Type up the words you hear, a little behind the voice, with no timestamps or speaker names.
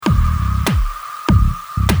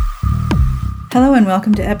Hello and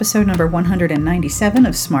welcome to episode number 197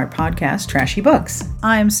 of Smart Podcast Trashy Books.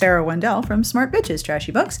 I'm Sara Wendell from Smart Bitches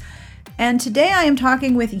Trashy Books, and today I am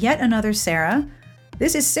talking with yet another Sara.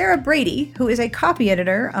 This is Sara Brady, who is a copy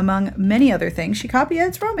editor, among many other things. She copy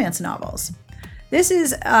edits romance novels. This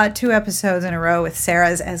is 2 episodes in a row with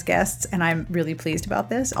Sarahs as guests, and I'm really pleased about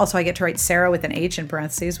this. Also, I get to write Sara with an H in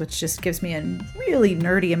parentheses, which just gives me a really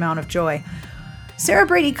nerdy amount of joy. Sara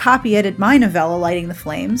Brady copy-edited my novella, Lighting the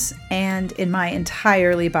Flames, and in my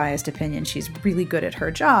entirely biased opinion, she's really good at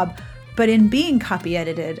her job. But in being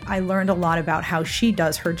copy-edited, I learned a lot about how she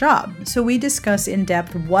does her job. So we discuss in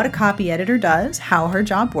depth what a copy editor does, how her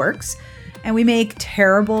job works, and we make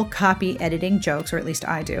terrible copy editing jokes, or at least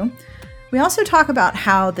I do. We also talk about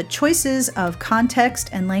how the choices of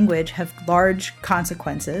context and language have large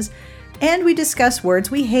consequences, and we discuss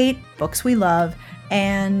words we hate, books we love,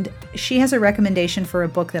 and she has a recommendation for a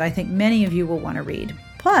book that I think many of you will want to read.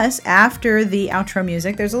 Plus, after the outro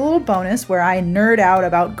music, there's a little bonus where I nerd out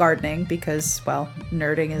about gardening because, well,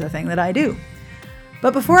 nerding is a thing that I do.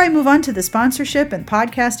 But before I move on to the sponsorship and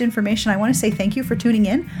podcast information, I want to say thank you for tuning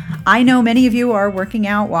in. I know many of you are working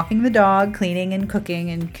out, walking the dog, cleaning and cooking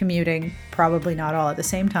and commuting, probably not all at the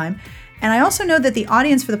same time. And I also know that the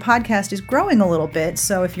audience for the podcast is growing a little bit,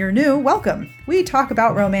 so if you're new, welcome. We talk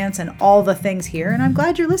about romance and all the things here, and I'm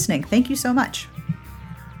glad you're listening. Thank you so much.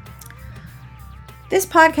 This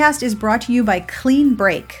podcast is brought to you by Clean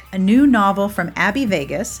Break, a new novel from Abby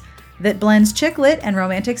Vegas that blends chick lit and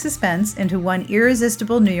romantic suspense into one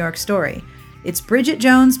irresistible New York story. It's Bridget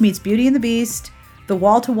Jones meets Beauty and the Beast. The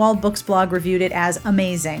Wall to Wall Books blog reviewed it as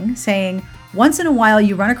amazing, saying, "Once in a while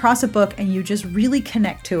you run across a book and you just really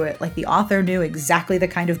connect to it, like the author knew exactly the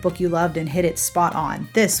kind of book you loved and hit it spot on.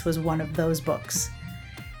 This was one of those books."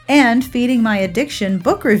 And Feeding My Addiction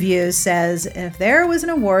Book Reviews says, if there was an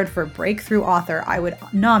award for breakthrough author, I would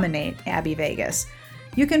nominate Abby Vegas.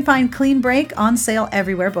 You can find Clean Break on sale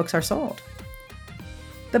everywhere books are sold.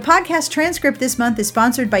 The podcast transcript this month is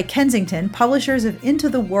sponsored by Kensington, publishers of Into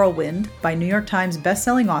the Whirlwind by New York Times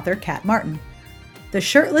bestselling author Kat Martin. The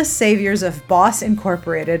shirtless saviors of Boss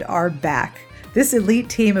Incorporated are back. This elite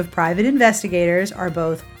team of private investigators are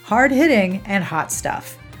both hard-hitting and hot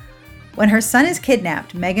stuff. When her son is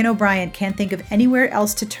kidnapped, Megan O'Brien can't think of anywhere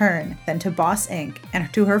else to turn than to Boss Inc.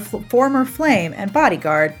 and to her former flame and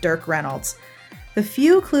bodyguard, Dirk Reynolds. The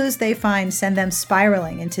few clues they find send them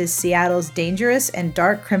spiraling into Seattle's dangerous and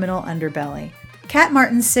dark criminal underbelly. Kat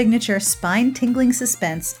Martin's signature spine-tingling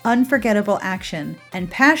suspense, unforgettable action,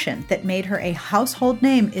 and passion that made her a household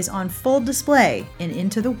name is on full display in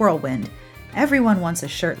Into the Whirlwind. Everyone wants a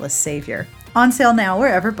shirtless savior. On sale now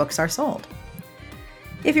wherever books are sold.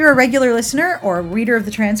 If you're a regular listener or a reader of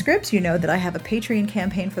the transcripts, you know that I have a Patreon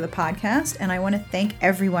campaign for the podcast, and I want to thank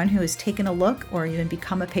everyone who has taken a look or even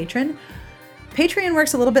become a patron. Patreon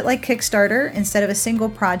works a little bit like Kickstarter. Instead of a single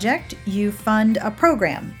project, you fund a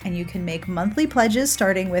program, and you can make monthly pledges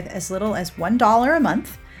starting with as little as $1 a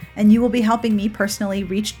month, and you will be helping me personally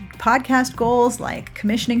reach podcast goals like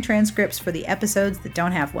commissioning transcripts for the episodes that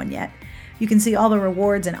don't have one yet. You can see all the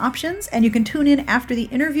rewards and options, and you can tune in after the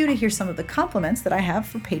interview to hear some of the compliments that I have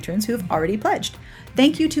for patrons who have already pledged.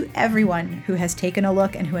 Thank you to everyone who has taken a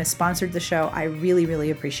look and who has sponsored the show. I really, really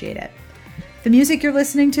appreciate it. The music you're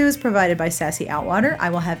listening to is provided by Sassy Outwater.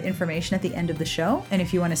 I will have information at the end of the show, and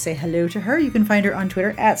if you want to say hello to her, you can find her on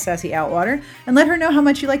Twitter at Sassy Outwater, and let her know how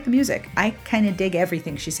much you like the music. I kind of dig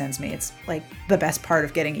everything she sends me. It's like the best part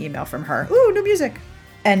of getting email from her. Ooh, new music!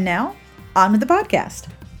 And now, on with the podcast.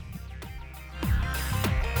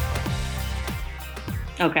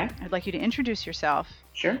 Okay. I'd like you to introduce yourself.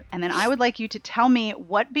 Sure. And then I would like you to tell me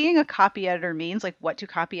what being a copy editor means, like what do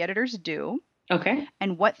copy editors do? Okay.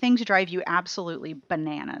 And what things drive you absolutely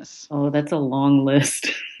bananas? Oh, that's a long list.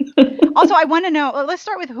 Also, I want to know, let's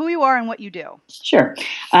start with who you are and what you do. Sure.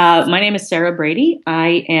 My name is Sara Brady.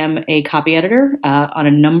 I am a copy editor on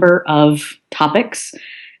a number of topics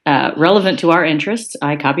relevant to our interests.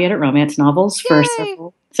 I copy edit romance novels for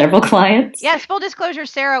several clients. Yes, full disclosure,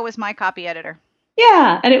 Sara was my copy editor.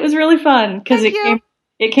 Yeah, and it was really fun because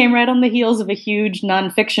it came right on the heels of a huge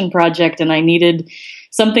nonfiction project, and I needed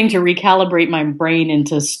something to recalibrate my brain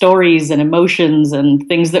into stories and emotions and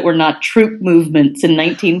things that were not troop movements in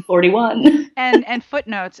 1941. And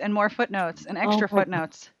footnotes and more footnotes and extra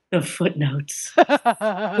footnotes. The footnotes.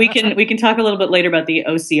 we can talk a little bit later about the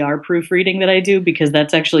OCR proofreading that I do, because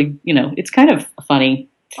that's actually, it's kind of a funny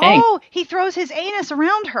thing. Oh, he throws his anus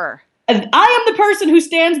around her. And I am the person who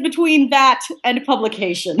stands between that and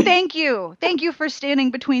publication. Thank you. Thank you for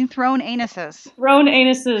standing between thrown anuses. Thrown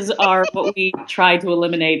anuses are what we try to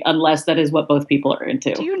eliminate unless that is what both people are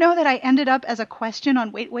into. Do you know that I ended up as a question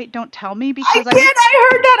on Wait, Wait, Don't Tell Me? Because I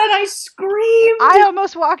heard that and I screamed. I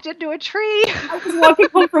almost walked into a tree. I was walking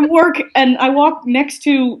home from work and I walked next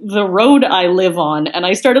to the road I live on and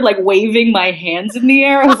I started like waving my hands in the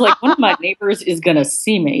air. I was like, one of my neighbors is going to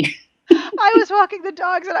see me. I was walking the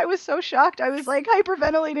dogs and I was so shocked. I was like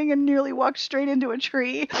hyperventilating and nearly walked straight into a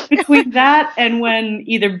tree. Between that and when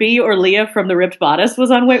either B or Leah from The Ripped Bodice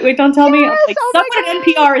was on Wait, Wait, Don't Tell Me, I was like, someone at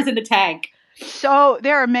NPR is in the tank. So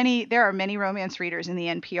there are many romance readers in the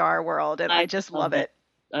NPR world, and I just love it.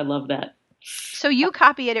 I love that. So you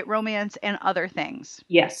copy edit romance and other things.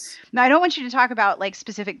 Yes. Now I don't want you to talk about like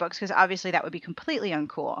specific books because obviously that would be completely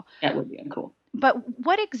uncool. That would be uncool. But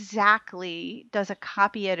what exactly does a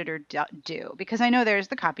copy editor do? Because I know there's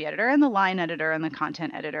the copy editor and the line editor and the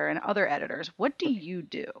content editor and other editors. What do you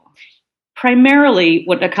do? Primarily,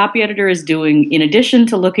 what a copy editor is doing, in addition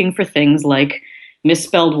to looking for things like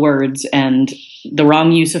misspelled words and the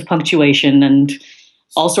wrong use of punctuation and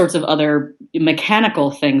all sorts of other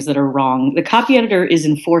mechanical things that are wrong, the copy editor is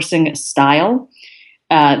enforcing a style.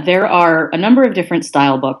 There are a number of different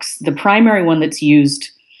style books. The primary one that's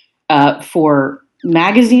used for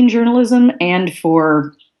magazine journalism and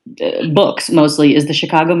for books mostly is the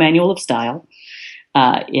Chicago Manual of Style.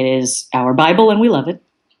 It is our Bible and we love it.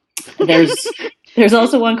 There's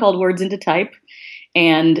also one called Words into Type.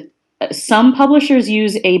 And some publishers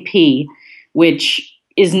use AP, which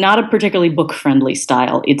is not a particularly book-friendly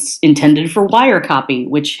style. It's intended for wire copy,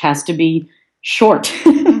 which has to be short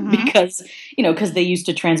because they used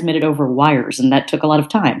to transmit it over wires, and that took a lot of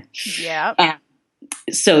time. Yeah.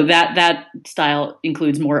 So that style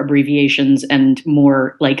includes more abbreviations and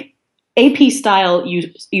more like AP style.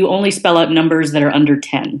 You only spell out numbers that are under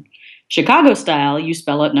 10. Chicago style, you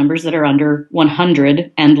spell out numbers that are under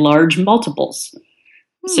 100 and large multiples.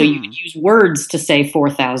 So you would use words to say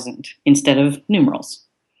 4,000 instead of numerals.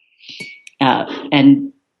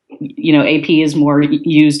 And AP is more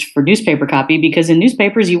used for newspaper copy because in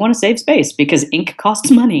newspapers you want to save space because ink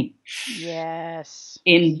costs money. Yes.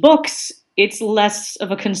 In books, it's less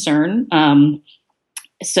of a concern.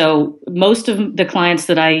 So most of the clients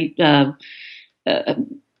that I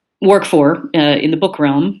work for in the book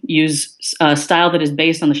realm use a style that is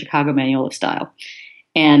based on the Chicago Manual of Style.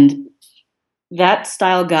 And that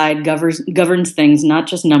style guide governs things, not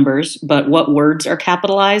just numbers, but what words are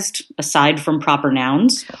capitalized aside from proper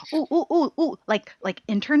nouns. Ooh, like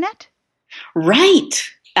internet? Right.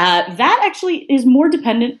 That actually is more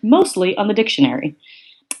dependent mostly on the dictionary.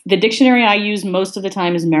 The dictionary I use most of the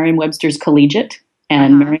time is Merriam-Webster's Collegiate,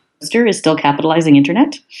 and Merriam-Webster is still capitalizing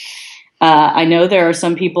internet. I know there are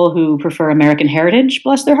some people who prefer American Heritage,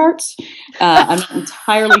 bless their hearts. I'm not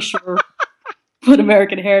entirely sure what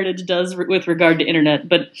American Heritage does with regard to internet.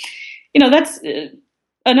 But, that's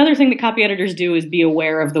another thing that copy editors do is be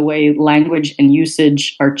aware of the way language and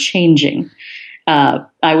usage are changing.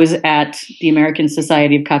 I was at the American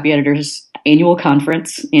Society of Copy Editors annual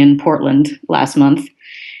conference in Portland last month,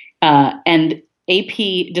 and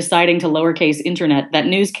AP deciding to lowercase internet, that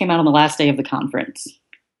news came out on the last day of the conference.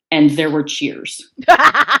 And there were cheers.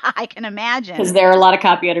 I can imagine. Because there are a lot of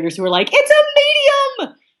copy editors who are like, it's a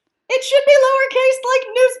medium! It should be lowercase like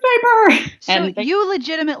newspaper. So you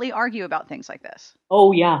legitimately argue about things like this.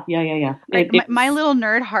 Oh yeah. My little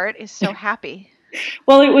nerd heart is so happy.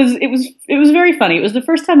 Well, it was very funny. It was the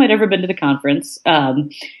first time I'd ever been to the conference.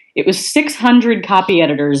 It was 600 copy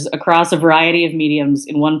editors across a variety of mediums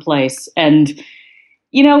in one place, and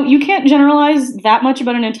you can't generalize that much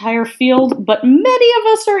about an entire field, but many of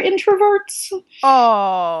us are introverts.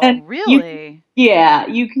 Oh, and really?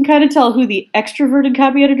 You can kind of tell who the extroverted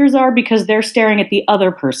copy editors are because they're staring at the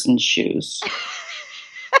other person's shoes.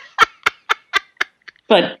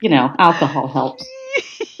 But, alcohol helps.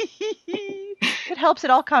 It helps at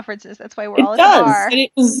all conferences. That's why we're all at the bar. And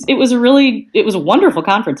it was a wonderful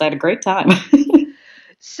conference. I had a great time.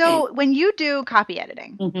 So when you do copy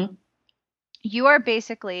editing, you are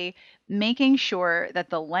basically making sure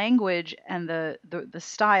that the language and the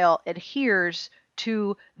style adheres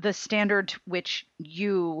to the standard which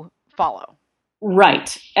you follow.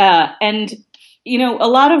 Right. And, a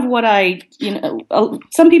lot of what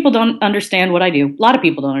some people don't understand what I do. A lot of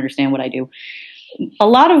people don't understand what I do. A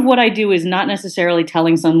lot of what I do is not necessarily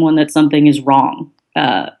telling someone that something is wrong.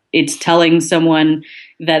 It's telling someone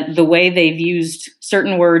that the way they've used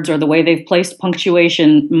certain words or the way they've placed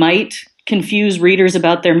punctuation might confuse readers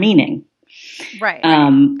about their meaning. Right.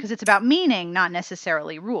 Because it's about meaning, not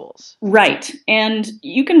necessarily rules. Right. And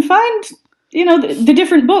you can find, the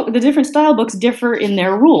different style books differ in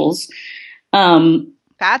their rules.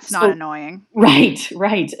 That's not annoying.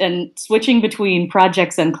 Right. And switching between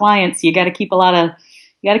projects and clients, you got to keep a lot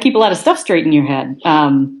of stuff straight in your head.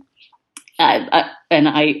 And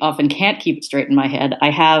I often can't keep it straight in my head.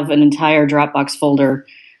 I have an entire Dropbox folder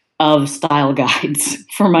of style guides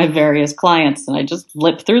for my various clients, and I just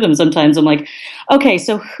flip through them sometimes. I'm like, okay,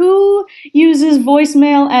 so who uses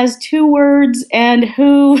voicemail as 2 words and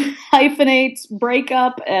who hyphenates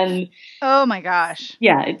breakup? And oh my gosh.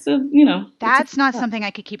 Yeah, that's not something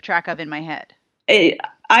I could keep track of in my head.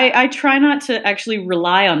 I try not to actually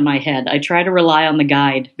rely on my head. I try to rely on the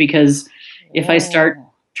guide, because if I start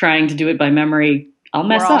trying to do it by memory, I'll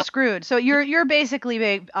mess up. We're all screwed. So you're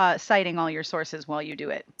basically citing all your sources while you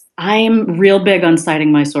do it. I'm real big on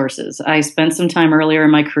citing my sources. I spent some time earlier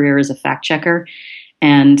in my career as a fact checker,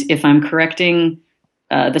 and if I'm correcting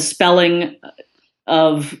the spelling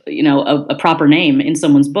of a proper name in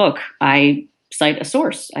someone's book, I cite a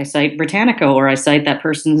source. I cite Britannica, or I cite that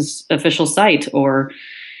person's official site, or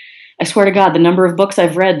I swear to God, the number of books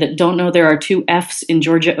I've read that don't know there are 2 F's in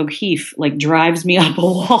Georgia O'Keeffe drives me up a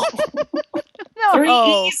wall. No.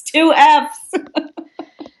 3 E's, 2 F's.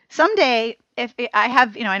 Someday, if I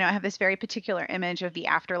have, I know I have this very particular image of the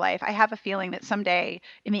afterlife. I have a feeling that someday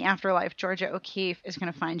in the afterlife, Georgia O'Keeffe is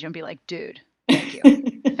going to find you and be like, dude, thank you.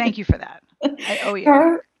 Thank you for that. I owe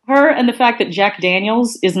you. Her and the fact that Jack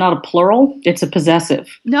Daniels is not a plural, it's a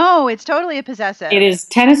possessive. No, it's totally a possessive. It is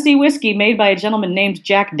Tennessee whiskey made by a gentleman named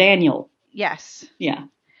Jack Daniel. Yes. Yeah.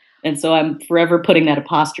 And so I'm forever putting that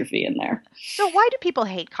apostrophe in there. So why do people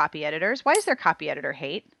hate copy editors? Why is there copy editor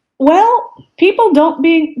hate? Well, people don't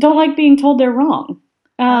like being told they're wrong.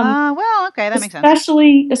 Well, okay, that makes sense.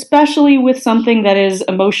 Especially with something that is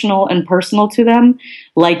emotional and personal to them,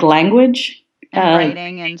 like language. And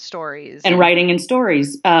writing and stories.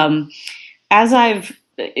 As I've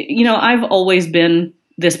always been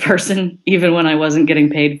this person, even when I wasn't getting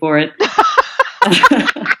paid for it.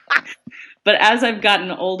 But as I've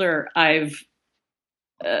gotten older, I've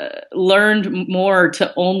learned more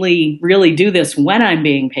to only really do this when I'm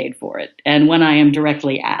being paid for it and when I am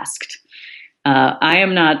directly asked. I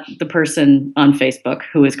am not the person on Facebook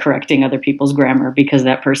who is correcting other people's grammar because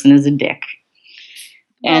that person is a dick.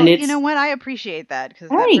 Well, and you know what? I appreciate that, because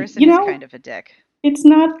that person is kind of a dick. It's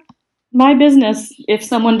not my business if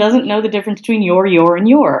someone doesn't know the difference between your, and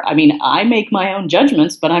your. I mean, I make my own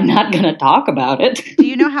judgments, but I'm not going to talk about it. Do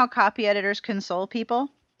you know how copy editors console people?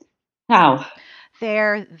 How?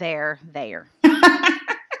 There. There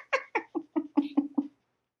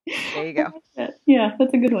you go. Yeah,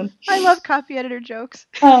 that's a good one. I love copy editor jokes.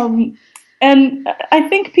 And I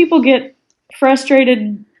think people get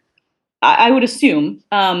frustrated, I would assume.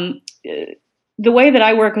 The way that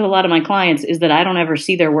I work with a lot of my clients is that I don't ever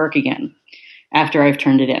see their work again after I've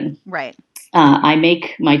turned it in. Right. I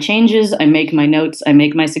make my changes, I make my notes, I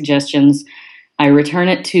make my suggestions, I return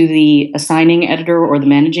it to the assigning editor or the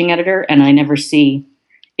managing editor, and I never see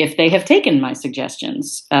if they have taken my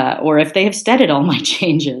suggestions or if they have studied all my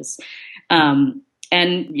changes. And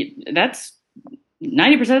that's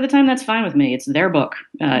 90% of the time, that's fine with me. It's their book.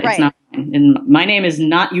 Right. It's not mine. And my name is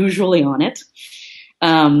not usually on it.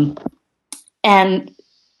 And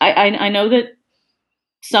I know that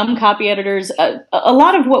some copy editors, a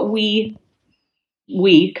lot of what we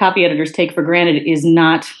copy editors take for granted is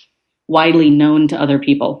not widely known to other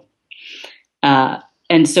people.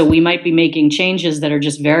 And so we might be making changes that are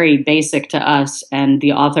just very basic to us, and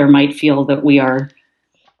the author might feel that we are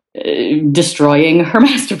destroying her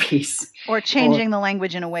masterpiece. Or changing the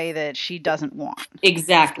language in a way that she doesn't want.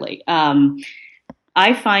 Exactly.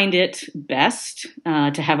 I find it best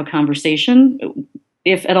to have a conversation,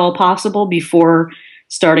 if at all possible, before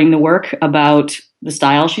starting the work about the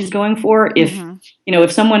style she's going for.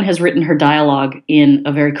 If someone has written her dialogue in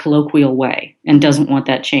a very colloquial way and doesn't want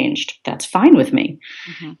that changed, that's fine with me.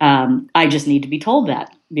 I just need to be told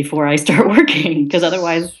that before I start working, because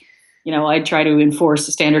otherwise, I'd try to enforce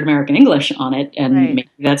standard American English on it, and maybe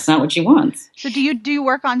that's not what she wants. So do you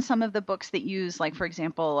work on some of the books that use, like, for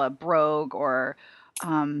example, a brogue, or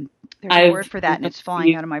there's a word for that, and it's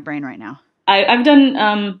falling out of my brain right now. I've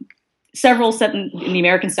done several set in the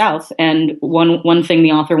American South, and one thing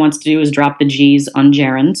the author wants to do is drop the G's on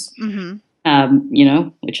gerunds,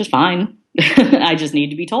 which is fine. I just need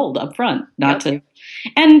to be told up front, not to.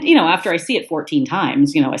 And, after I see it 14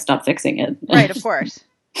 times, I stop fixing it. Right, of course.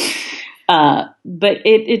 But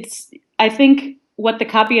it's, I think what the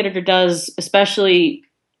copy editor does, especially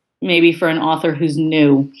maybe for an author who's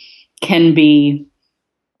new, can be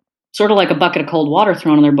sort of like a bucket of cold water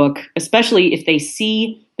thrown on their book, especially if they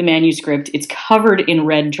see the manuscript, it's covered in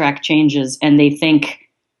red track changes, and they think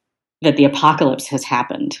that the apocalypse has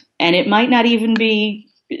happened. And it might not even be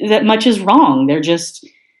that much is wrong. They're just,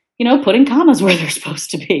 putting commas where they're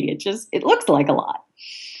supposed to be. It looks like a lot.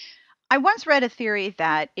 I once read a theory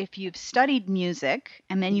that if you've studied music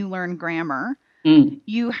and then you learn grammar,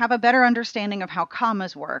 you have a better understanding of how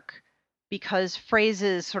commas work, because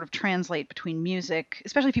phrases sort of translate between music,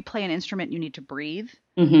 especially if you play an instrument, you need to breathe.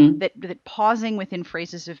 That pausing within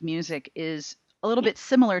phrases of music is a little bit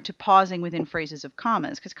similar to pausing within phrases of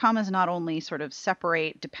commas, because commas not only sort of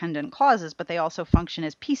separate dependent clauses, but they also function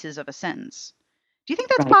as pieces of a sentence. Do you think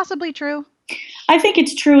that's possibly true? I think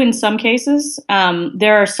it's true in some cases.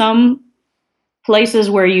 There are some places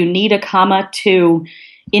where you need a comma to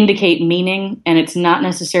indicate meaning, and it's not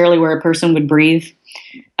necessarily where a person would breathe.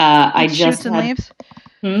 Shoots and leaves.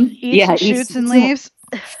 Shoots and leaves.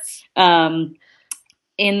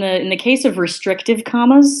 In the case of restrictive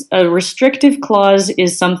commas, a restrictive clause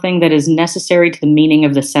is something that is necessary to the meaning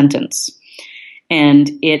of the sentence,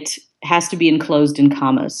 and it has to be enclosed in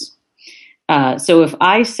commas. So if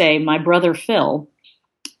I say, my brother Phil,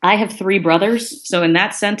 I have 3 brothers. So in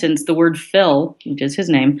that sentence, the word Phil, which is his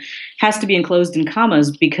name, has to be enclosed in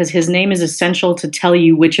commas because his name is essential to tell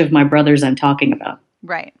you which of my brothers I'm talking about.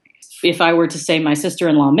 Right. If I were to say my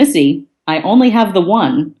sister-in-law Missy, I only have the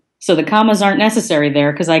one. So the commas aren't necessary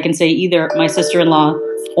there because I can say either my sister-in-law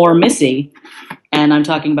or Missy, and I'm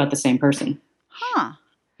talking about the same person. Huh.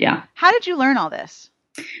 Yeah. How did you learn all this?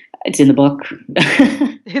 It's in the book.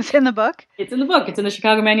 It's in the book? It's in the book. It's in the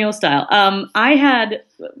Chicago Manual of Style.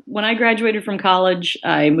 When I graduated from college,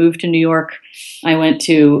 I moved to New York. I went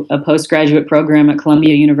to a postgraduate program at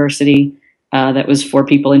Columbia University that was for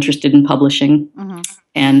people interested in publishing.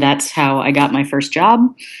 And that's how I got my first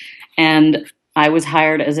job. And I was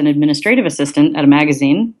hired as an administrative assistant at a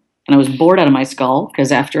magazine. And I was bored out of my skull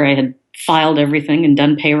because after I had filed everything and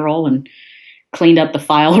done payroll and cleaned up the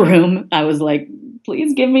file room, I was like,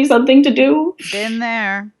 please give me something to do. Been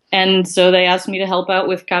there. And so they asked me to help out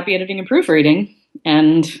with copy editing and proofreading.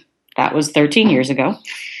 And that was 13 years ago.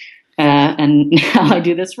 And now I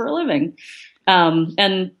do this for a living.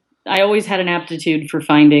 And I always had an aptitude for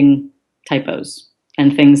finding typos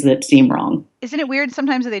and things that seem wrong. Isn't it weird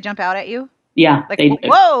sometimes that they jump out at you? Yeah. Like,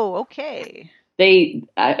 whoa, okay. They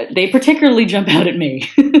particularly jump out at me.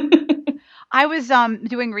 I was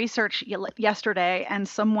doing research yesterday, and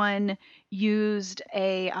someone used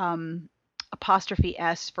a apostrophe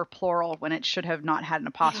S for plural when it should have not had an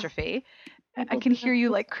apostrophe. I can hear you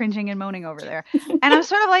like cringing and moaning over there. And I'm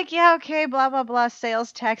sort of like, yeah, okay, blah, blah, blah,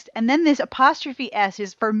 sales text. And then this apostrophe S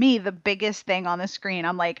is, for me, the biggest thing on the screen.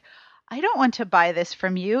 I'm like, I don't want to buy this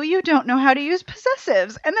from you. You don't know how to use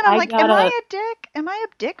possessives. And then I'm like, am I a dick? Am I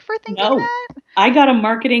a dick for thinking that? I got a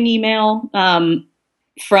marketing email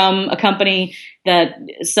from a company that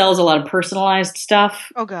sells a lot of personalized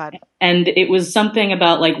stuff. Oh, God. And it was something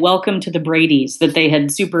about like, welcome to the Brady's that they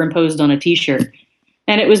had superimposed on a t-shirt.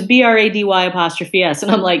 And it was Brady apostrophe S.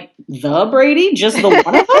 And I'm like, the Brady? Just the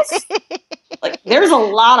one of us? Like, there's a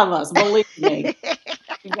lot of us, believe me.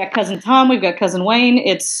 We've got Cousin Tom. We've got Cousin Wayne.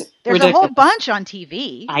 There's ridiculous. A whole bunch on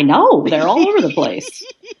TV. I know. They're all over the place.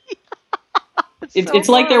 It's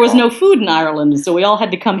like there was no food in Ireland, so we all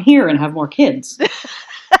had to come here and have more kids.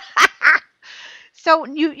 So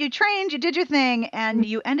you trained, you did your thing, and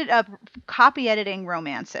you ended up copy editing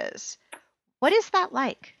romances. What is that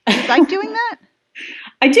like? Do you like doing that?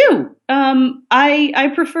 I do.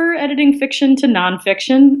 I prefer editing fiction to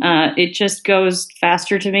nonfiction. It just goes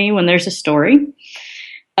faster to me when there's a story.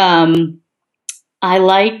 I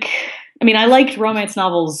liked romance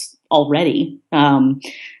novels already.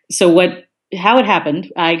 So how it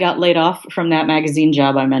happened, I got laid off from that magazine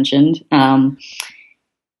job I mentioned.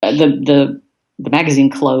 The magazine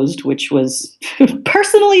closed, which was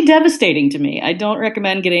personally devastating to me. I don't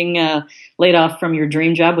recommend getting laid off from your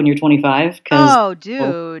dream job when you're 25. Oh,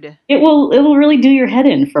 dude. It will really do your head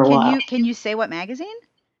in for a while. Can you say what magazine?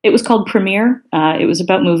 It was called Premiere. It was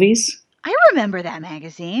about movies. I remember that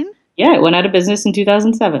magazine. Yeah, it went out of business in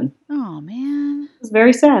 2007. Oh, man. It was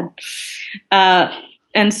very sad.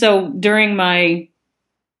 And so during my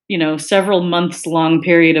several months long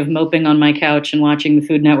period of moping on my couch and watching the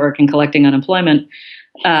Food Network and collecting unemployment,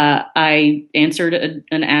 I answered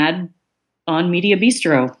an ad on Media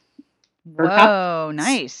Bistro. Whoa,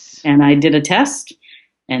 nice. And I did a test,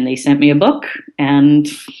 and they sent me a book, and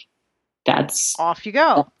that's off you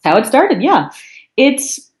go. That's how it started. Yeah.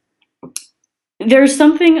 There's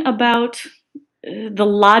something about the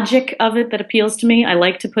logic of it that appeals to me. I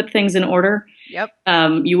like to put things in order. Yep.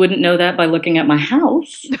 You wouldn't know that by looking at my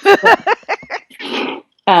house.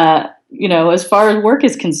 As far as work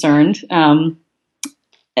is concerned,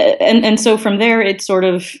 and so from there, it sort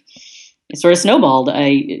of snowballed.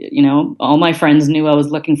 All my friends knew I was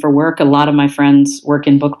looking for work. A lot of my friends work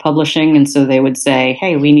in book publishing, and so they would say,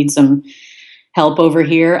 "Hey, we need some help over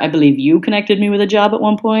here." I believe you connected me with a job at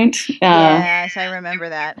one point. Yes, I remember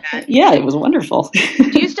that. Yeah, it was wonderful.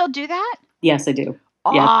 Do you still do that? Yes, I do.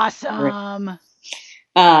 Awesome.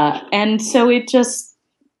 Yeah. And so it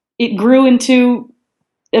grew into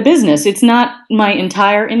a business. It's not my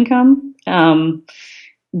entire income,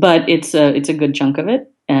 but it's a good chunk of it.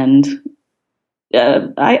 And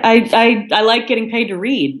I like getting paid to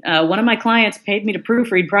read. One of my clients paid me to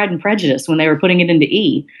proofread Pride and Prejudice when they were putting it into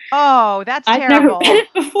E. Oh, that's terrible. I've never read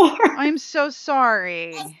it before. I'm so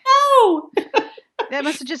sorry. No. That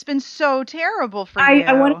must have just been so terrible for you.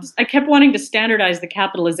 I kept wanting to standardize the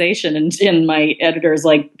capitalization, and my editor's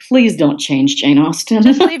like, "Please don't change Jane Austen.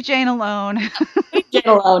 Just leave Jane alone." Leave Jane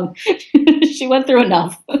alone. She went through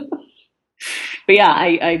enough. But yeah,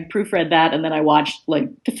 I proofread that, and then I watched like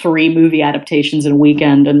 3 movie adaptations in a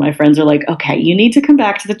weekend, and my friends are like, "Okay, you need to come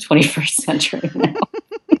back to the 21st century now."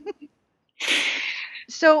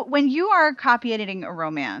 So when you are copy editing a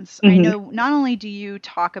romance, I know not only do you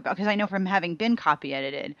talk about, because I know from having been copy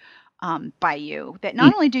edited by you, that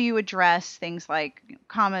not only do you address things like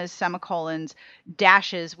commas, semicolons,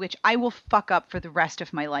 dashes, which I will fuck up for the rest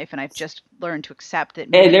of my life, and I've just learned to accept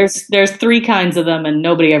that. There's 3 kinds of them, and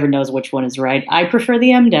nobody ever knows which one is right. I prefer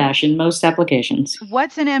the M dash in most applications.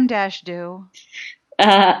 What's an M dash do?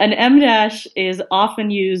 An M dash is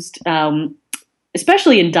often used,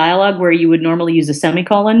 especially in dialogue where you would normally use a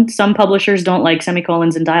semicolon. Some publishers don't like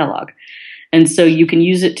semicolons in dialogue. And so you can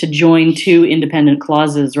use it to join 2 independent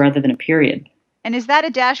clauses rather than a period. And is that a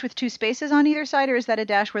dash with 2 spaces on either side, or is that a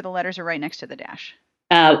dash where the letters are right next to the dash?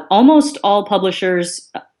 Almost all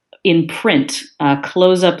publishers in print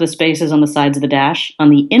close up the spaces on the sides of the dash. On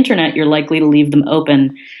the internet, you're likely to leave them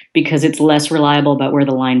open because it's less reliable about where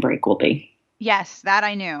the line break will be. Yes, that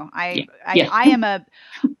I knew. I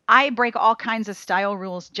break all kinds of style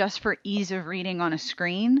rules just for ease of reading on a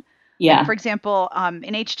screen. Yeah. Like, for example,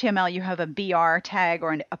 in HTML, you have a BR tag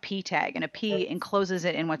or a P tag, and a P encloses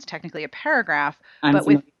it in what's technically a paragraph. But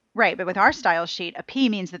with our style sheet, a P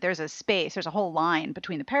means that there's a space, there's a whole line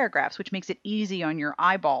between the paragraphs, which makes it easy on your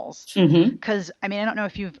eyeballs. Because, I don't know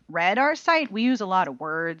if you've read our site. We use a lot of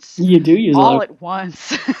words. You do use all at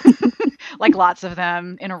once. Like lots of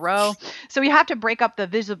them in a row. So you have to break up the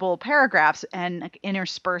visible paragraphs and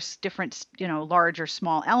intersperse different, large or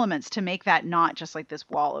small elements to make that not just like this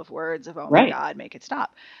wall of words of, oh my God, make it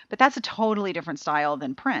stop. But that's a totally different style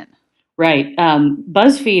than print. Right.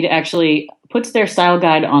 BuzzFeed actually puts their style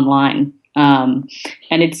guide online. And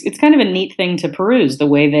it's kind of a neat thing to peruse, the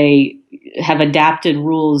way they have adapted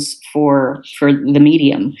rules for the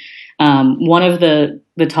medium. One of the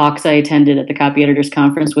talks I attended at the Copy Editors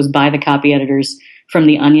Conference was by the copy editors from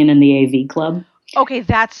The Onion and the AV Club. Okay,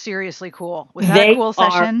 that's seriously cool. Was that a cool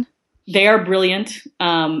session? They are brilliant.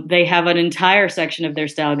 They have an entire section of their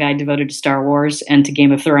style guide devoted to Star Wars and to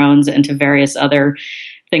Game of Thrones and to various other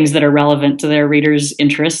things that are relevant to their readers'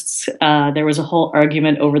 interests. There was a whole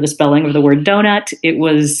argument over the spelling of the word donut. It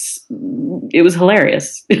was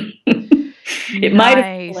hilarious. It might have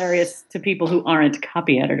been hilarious to people who aren't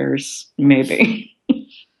copy editors, maybe.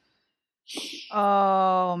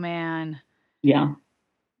 Oh, man. Yeah.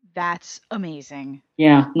 That's amazing.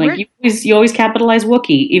 Yeah. Like you always capitalize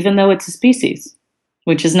Wookiee, even though it's a species,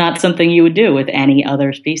 which is not something you would do with any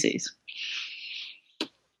other species.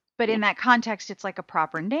 But in that context, it's like a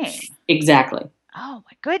proper name. Exactly. Oh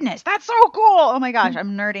my goodness, that's so cool. Oh my gosh,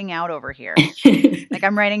 I'm nerding out over here. Like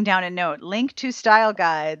I'm writing down a note. Link to style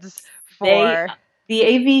guides for...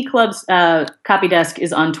 The AV Club's copy desk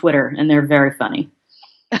is on Twitter, and they're very funny.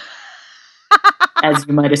 As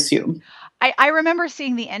you might assume. I remember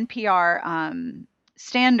seeing the NPR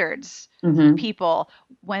standards people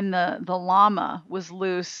when the llama was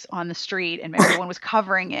loose on the street and everyone was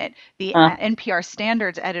covering it. The NPR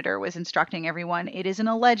standards editor was instructing everyone, it is an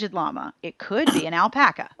alleged llama. It could be an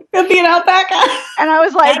alpaca. Could be an alpaca. And I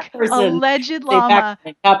was like, alleged llama.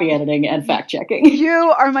 Copy editing and fact checking.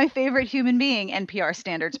 You are my favorite human being, NPR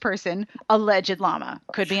standards person. Alleged llama.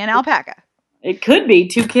 Could be an alpaca. It could be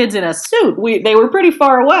 2 kids in a suit. They were pretty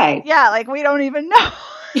far away. Yeah, like we don't even know.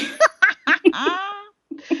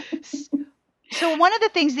 So one of the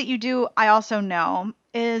things that you do, I also know,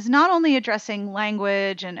 is not only addressing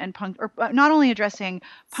language and not only addressing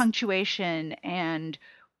punctuation and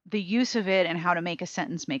the use of it and how to make a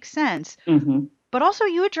sentence make sense. Mm-hmm. But also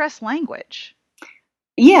you address language.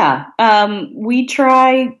 Yeah, we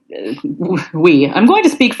try. I'm going to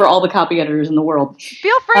speak for all the copy editors in the world.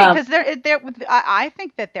 Feel free, because I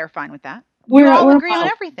think that they're fine with that. You We're all we're agree on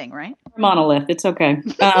everything, right? a monolith. It's okay.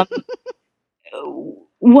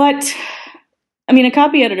 What I mean, a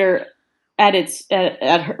copy editor at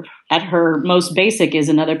her most basic is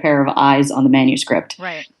another pair of eyes on the manuscript,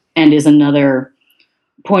 Right? And is another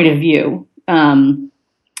point of view. And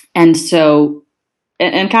so,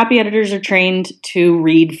 and copy editors are trained to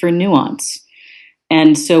read for nuance.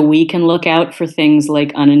 And so we can look out for things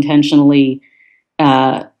like unintentionally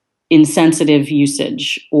insensitive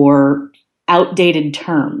usage or outdated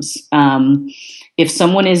terms. If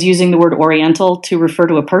someone is using the word Oriental to refer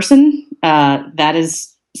to a person, that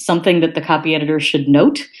is something that the copy editor should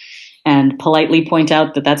note and politely point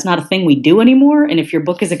out that that's not a thing we do anymore. And if your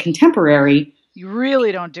book is a contemporary, you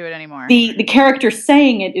really don't do it anymore. The character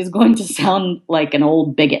saying it is going to sound like an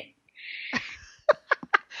old bigot.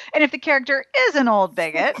 And if the character is an old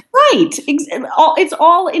bigot, right? It's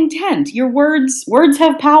all intent. Your words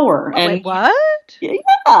have power. And wait, what?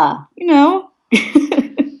 Yeah, you know.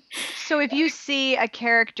 So if you see a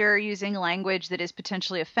character using language that is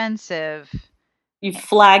potentially offensive, you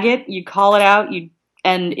flag it, you call it out,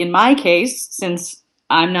 and in my case, since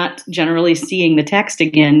I'm not generally seeing the text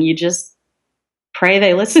again, you just pray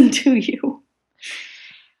they listen to you.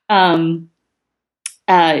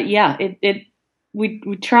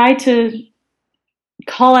 We try to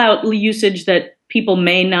call out usage that people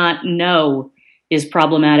may not know is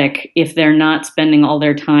problematic if they're not spending all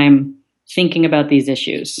their time thinking about these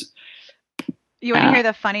issues. You want to hear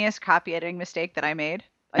the funniest copy editing mistake that I made?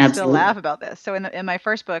 I absolutely. Still laugh about this. So in my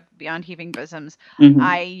first book, Beyond Heaving Bosoms,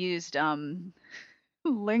 I used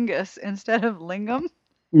lingus instead of lingam.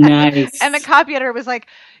 Nice. And the copy editor was like,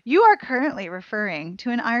 "You are currently referring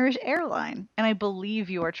to an Irish airline, and I believe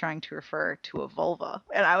you are trying to refer to a vulva."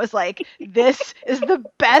 And I was like, "This is the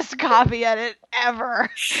best copy edit ever."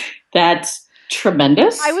 That's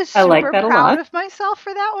tremendous. I was super like that proud of myself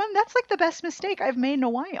for that one. That's like the best mistake I've made in a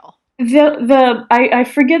while. I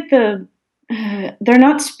forget they're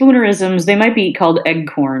not spoonerisms. They might be called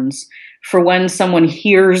eggcorns for when someone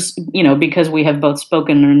hears, because we have both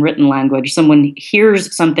spoken and written language, someone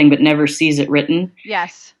hears something but never sees it written.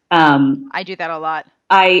 Yes. I do that a lot.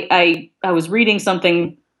 I was reading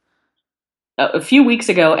something a few weeks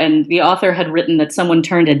ago, and the author had written that someone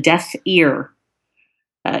turned a deaf ear.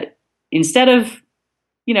 Instead of,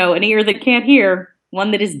 an ear that can't hear,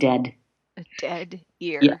 one that is dead. A dead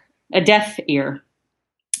ear. Yeah. A deaf ear.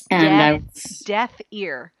 And deaf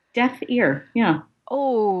ear. Deaf ear, yeah.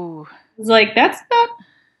 Oh. I was like, that's not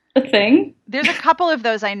a thing. There's a couple of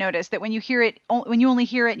those I noticed that when you hear it, when you only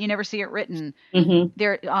hear it and you never see it written,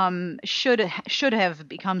 there should have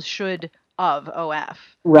becomes should of of.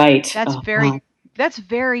 Right. That's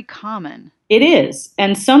very common. It is.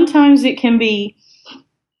 And sometimes it can be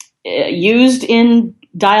used in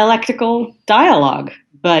dialectical dialogue,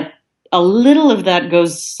 but a little of that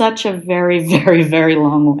goes such a very, very, very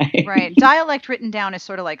long way. Right. Dialect written down is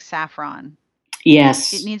sort of like saffron.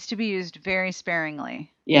 Yes. It needs to be used very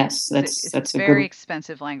sparingly. Yes, that's a very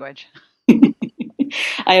expensive language.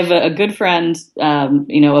 I have a good friend,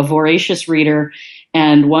 a voracious reader,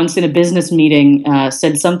 and once in a business meeting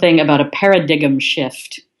said something about a paradigm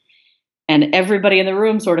shift. And everybody in the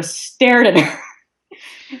room sort of stared at her.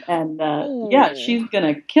 And she's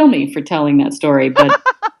going to kill me for telling that story, but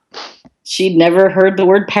she'd never heard the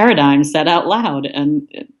word paradigm said out loud. And,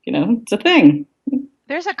 it's a thing.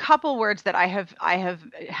 There's a couple words that I have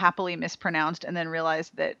happily mispronounced and then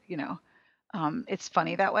realized that, it's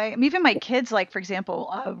funny that way. I mean, even my kids, like, for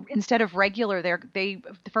example, instead of regular, they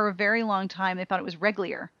for a very long time, they thought it was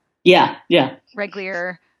reglier. Yeah.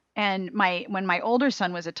 Reglier. And when my older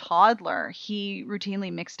son was a toddler, he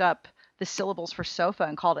routinely mixed up the syllables for sofa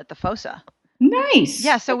and called it the fossa. Nice.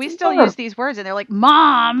 Yeah, so we still use these words, and they're like,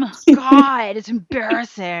 "Mom, God, it's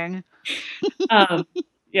embarrassing."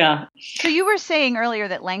 Yeah. So you were saying earlier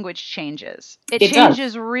that language changes. It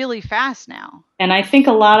changes really fast now. And I think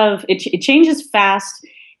a lot of it changes fast.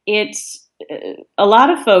 It's a lot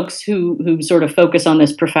of folks who sort of focus on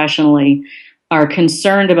this professionally are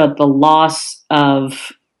concerned about the loss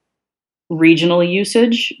of regional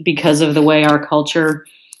usage because of the way our culture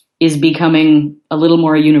is becoming a little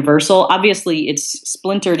more universal. Obviously, it's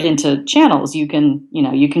splintered into channels. You can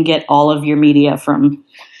get all of your media from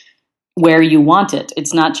where you want it.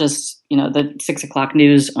 It's not just, the 6:00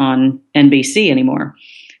 news on NBC anymore.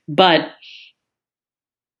 But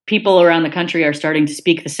people around the country are starting to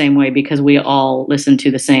speak the same way because we all listen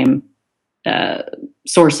to the same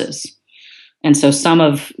sources. And so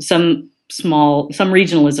some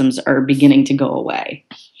regionalisms are beginning to go away.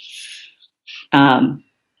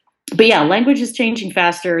 But yeah, language is changing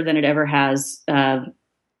faster than it ever has.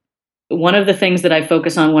 One of the things that I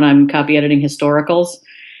focus on when I'm copy editing historicals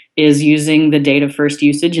is using the date of first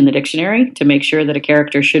usage in the dictionary to make sure that a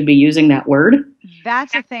character should be using that word.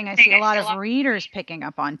 That's a thing I see a lot of readers picking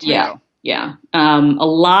up on too. Yeah. A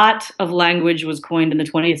lot of language was coined in the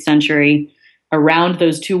 20th century around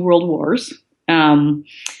those two world wars. And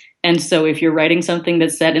so if you're writing something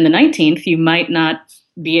that's set in the 19th, you might not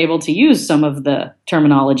be able to use some of the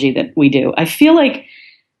terminology that we do. I feel like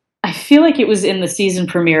it was in the season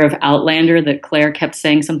premiere of Outlander that Claire kept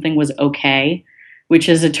saying something was okay, which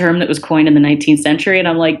is a term that was coined in the 19th century. And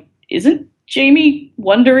I'm like, isn't Jamie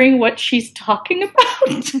wondering what she's talking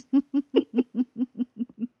about?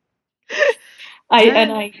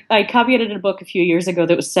 I copy edited a book a few years ago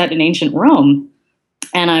that was set in ancient Rome.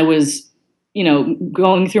 And I was,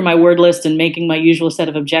 going through my word list and making my usual set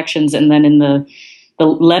of objections. And then in the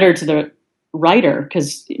letter to the writer,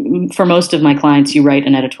 because for most of my clients, you write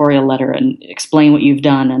an editorial letter and explain what you've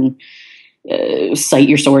done and cite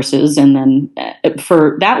your sources. And then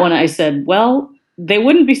for that one, I said, well, they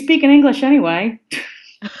wouldn't be speaking English anyway.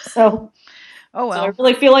 So, oh well. So I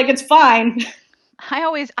really feel like it's fine. I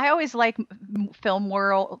always like film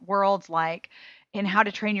worlds like in How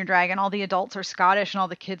to Train Your Dragon, all the adults are Scottish and all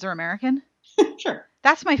the kids are American. Sure.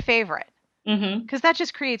 That's my favorite. Mm-hmm. Because that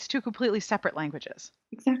just creates two completely separate languages.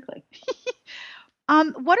 Exactly.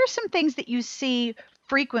 What are some things that you see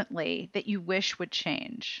frequently that you wish would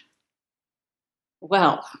change?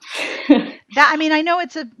 Well, I know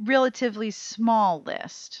it's a relatively small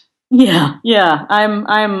list. Yeah.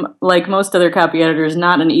 I'm like most other copy editors,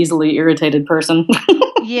 not an easily irritated person.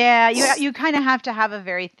 Yeah, you kind of have to have a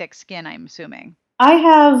very thick skin, I'm assuming. I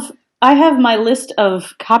have my list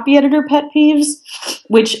of copy editor pet peeves,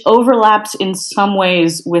 which overlaps in some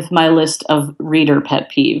ways with my list of reader pet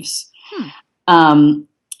peeves.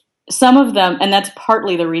 Some of them, and that's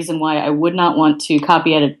partly the reason why I would not want to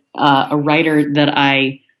copy edit a writer that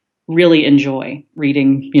I really enjoy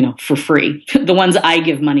reading, for free. The ones I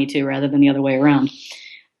give money to rather than the other way around.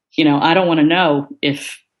 I don't want to know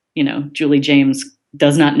if, Julie James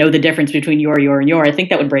does not know the difference between your, and your. I think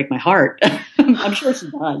that would break my heart. I'm sure she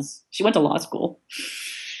does. She went to law school.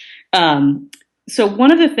 So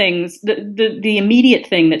one of the things, the immediate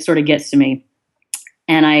thing that sort of gets to me,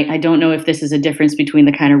 and I don't know if this is a difference between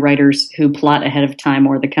the kind of writers who plot ahead of time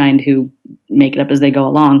or the kind who make it up as they go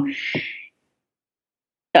along.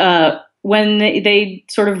 When they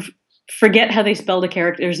sort of forget how they spelled a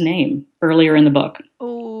character's name earlier in the book.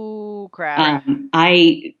 Oh, crap.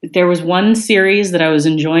 There was one series that I was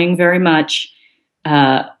enjoying very much.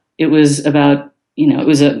 It was about, it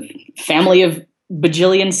was a family of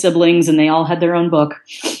bajillion siblings and they all had their own book.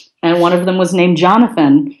 And one of them was named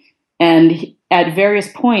Jonathan. And at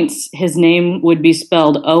various points, his name would be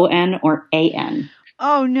spelled O-N or A-N.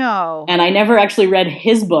 Oh, no. And I never actually read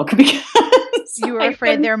his book because you were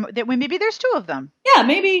afraid that maybe there's two of them. Yeah,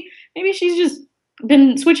 maybe she's just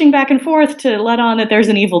been switching back and forth to let on that there's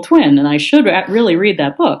an evil twin, and I should really read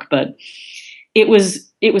that book. But it was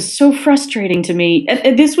so frustrating to me.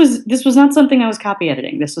 And this was not something I was copy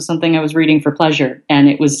editing. This was something I was reading for pleasure, and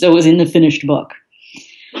it was in the finished book.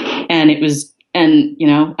 And it was, and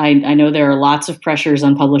I know there are lots of pressures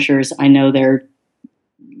on publishers. I know they're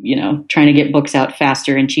trying to get books out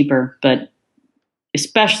faster and cheaper, but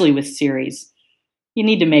especially with series. You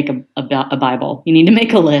need to make a Bible. You need to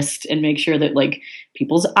make a list and make sure that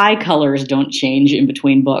people's eye colors don't change in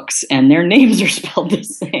between books and their names are spelled the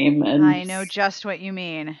same. And I know just what you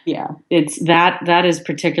mean. Yeah, it's that is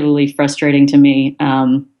particularly frustrating to me.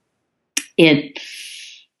 And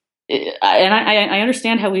I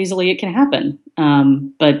understand how easily it can happen.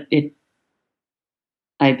 But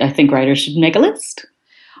I think writers should make a list.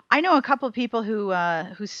 I know a couple of people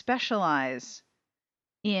who specialize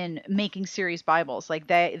in making series Bibles.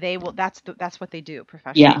 They will. That's what they do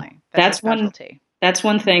professionally. Yeah, that's their specialty. That's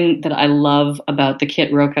one thing that I love about the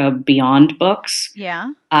Kit Roca Beyond books.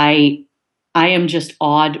 Yeah, I am just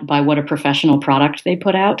awed by what a professional product they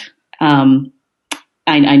put out.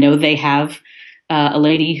 I know they have a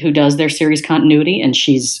lady who does their series continuity, and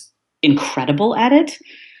she's incredible at it.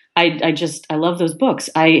 I love those books.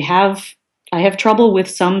 I have trouble with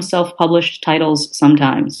some self-published titles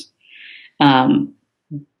sometimes.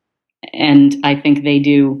 And I think they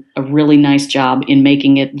do a really nice job in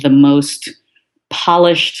making it the most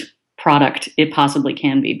polished product it possibly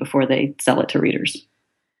can be before they sell it to readers.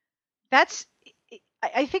 I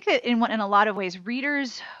think that in a lot of ways,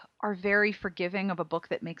 readers are very forgiving of a book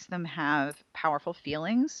that makes them have powerful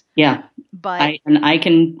feelings. Yeah. But I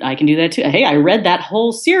can do that too. Hey, I read that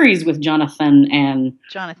whole series with Jonathan and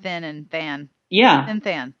Than. Yeah. And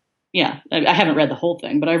Than. Yeah. I haven't read the whole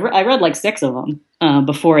thing, but I read like 6 of them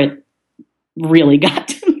before it really got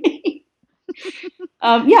to me.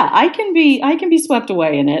 Yeah, I can be swept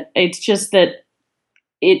away in it. It's just that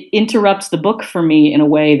it interrupts the book for me in a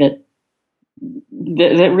way that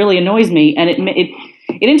really annoys me, and it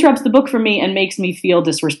interrupts the book for me and makes me feel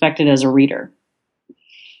disrespected as a reader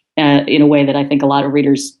in a way that I think a lot of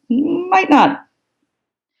readers might not.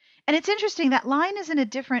 And it's interesting, that line is in a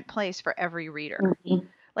different place for every reader. Mm-hmm.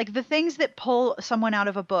 Like the things that pull someone out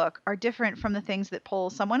of a book are different from the things that pull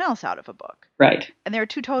someone else out of a book. Right. And they're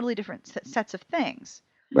two totally different sets of things.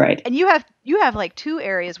 Right. And you have like 2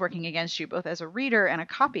 areas working against you, both as a reader and a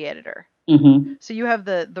copy editor. Mm-hmm. So you have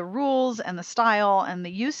the rules and the style and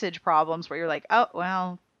the usage problems where you're like, oh,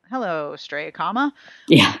 well, hello, stray comma.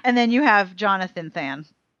 Yeah. And then you have Jonathan Than.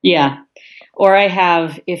 Yeah. Or I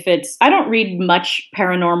don't read much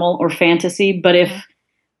paranormal or fantasy, but if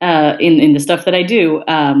in the stuff that I do,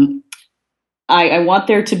 I want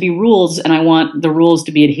there to be rules, and I want the rules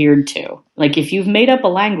to be adhered to. Like if you've made up a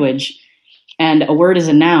language and a word is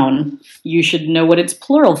a noun, you should know what its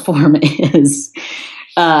plural form is.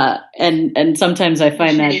 And sometimes I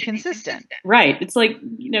find that be consistent. Right. It's like,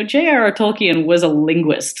 J.R.R. Tolkien was a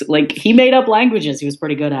linguist. Like he made up languages. He was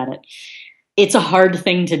pretty good at it. It's a hard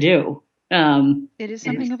thing to do. It is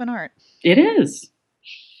something of an art. It is.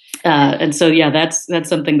 And so, yeah, that's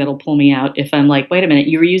something that'll pull me out if I'm like, wait a minute,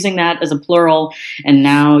 you were using that as a plural and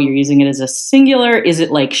now you're using it as a singular. Is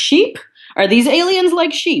it like sheep? Are these aliens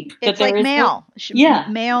like sheep? It's like mail. Yeah.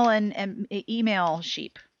 Mail and email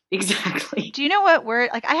sheep. Exactly. Do you know what word?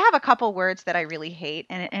 Like I have a couple words that I really hate,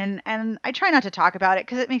 and I try not to talk about it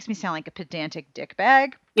because it makes me sound like a pedantic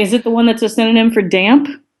dickbag. Is it the one that's a synonym for damp?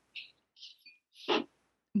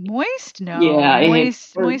 Moist? No. Yeah.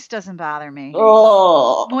 Moist doesn't bother me.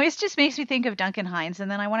 Oh. Moist just makes me think of Duncan Hines, and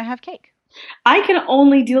then I want to have cake. I can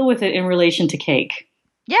only deal with it in relation to cake.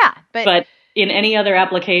 Yeah, but in any other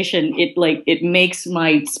application, it makes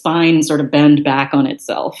my spine sort of bend back on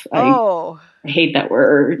itself. I hate that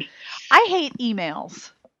word. I hate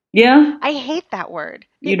emails. Yeah? I hate that word.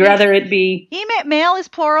 You'd rather it be... Mail is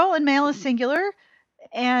plural and mail is singular,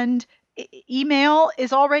 and email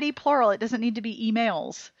is already plural. It doesn't need to be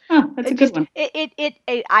emails. Oh, that's a good one.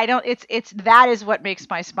 That is what makes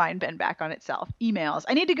my spine bend back on itself. Emails.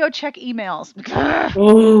 I need to go check emails.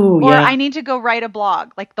 Ooh, or I need to go write a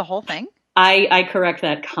blog, like the whole thing. I correct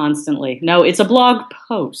that constantly. No, it's a blog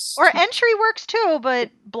post. Or entry works too, but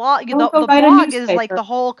the blog is like the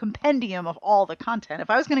whole compendium of all the content. If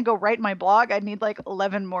I was going to go write my blog, I'd need like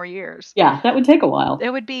 11 more years. Yeah, that would take a while. It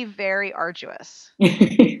would be very arduous.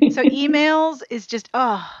 So emails is just,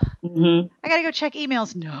 mm-hmm. I got to go check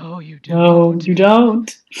emails. No, you don't. No, you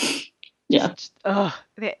don't. Yeah.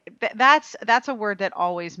 That's a word that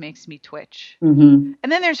always makes me twitch. Mm-hmm.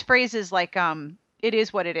 And then there's phrases like, it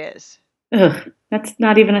is what it is. Ugh, that's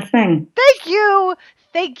not even a thing. Thank you.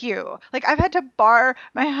 Like I've had to bar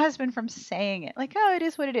my husband from saying it. Like, oh, it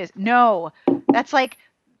is what it is. No, that's like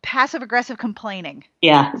passive aggressive complaining.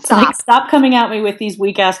 Yeah. Stop coming at me with these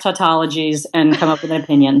weak ass tautologies and come up with an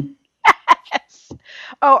opinion. Yes.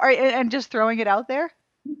 Oh, and just throwing it out there?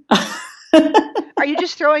 Are you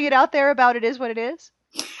just throwing it out there about it is what it is?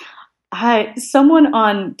 Someone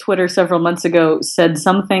on Twitter several months ago said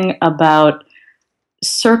something about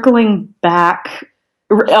circling back.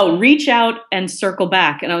 Reach out and circle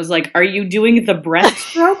back. And I was like, are you doing the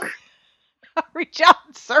breaststroke? Reach out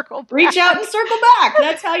and circle back. Reach out and circle back.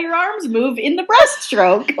 That's how your arms move in the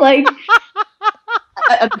breaststroke. Like,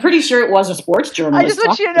 I'm pretty sure it was a sports journalist. I just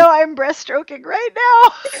want you to know I'm breaststroking right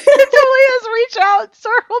now. It totally is reach out,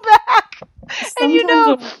 circle back.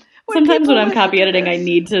 Sometimes when I'm copy editing, I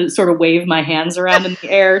need to sort of wave my hands around in the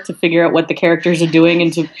air to figure out what the characters are doing.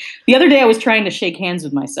 The other day I was trying to shake hands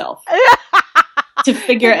with myself to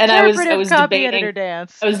figure, and I was debating.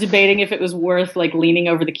 I was debating if it was worth like leaning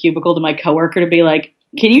over the cubicle to my coworker to be like,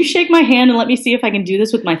 "Can you shake my hand and let me see if I can do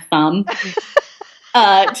this with my thumb?"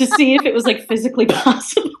 To see if it was like physically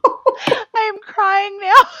possible. I am crying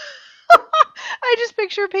now. I just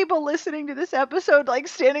picture people listening to this episode like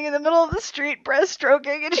standing in the middle of the street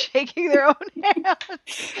breaststroking and shaking their own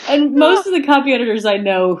hands. And most of the copy editors I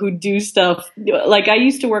know who do stuff, like I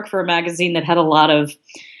used to work for a magazine that had a lot of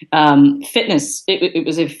fitness. It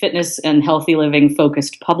was a fitness and healthy living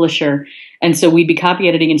focused publisher. And so we'd be copy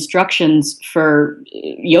editing instructions for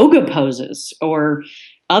yoga poses or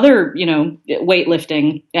other,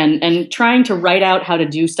 weightlifting and trying to write out how to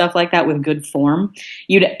do stuff like that with good form.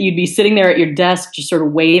 You'd be sitting there at your desk, just sort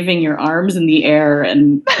of waving your arms in the air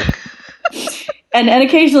and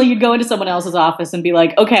occasionally you'd go into someone else's office and be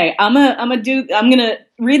like, okay, I'm gonna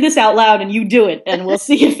read this out loud and you do it and we'll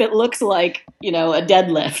see if it looks like, a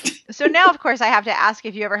deadlift. So now, of course, I have to ask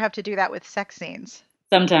if you ever have to do that with sex scenes.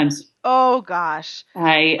 Sometimes. Oh gosh.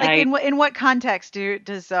 In what context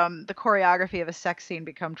does the choreography of a sex scene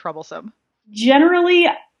become troublesome? Generally,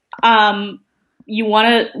 you want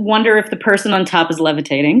to wonder if the person on top is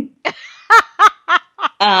levitating.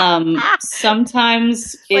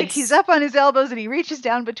 Sometimes it's like he's up on his elbows and he reaches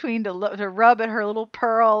down between to rub at her little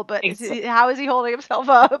pearl, but how is he holding himself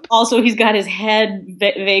up? Also, he's got his head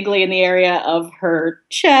vaguely in the area of her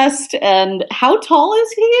chest, and how tall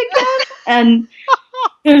is he again? And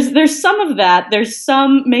there's some of that. There's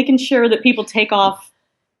some making sure that people take off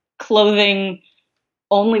clothing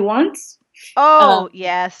only once. Oh,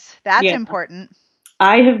 yes, that's important.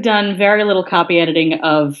 I have done very little copy editing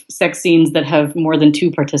of sex scenes that have more than 2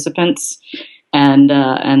 participants, and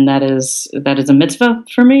that is a mitzvah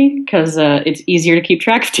for me because it's easier to keep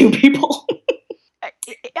track of 2 people.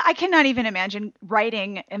 I cannot even imagine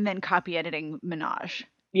writing and then copy editing menage.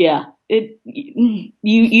 Yeah,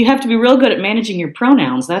 you have to be real good at managing your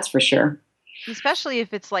pronouns. That's for sure. Especially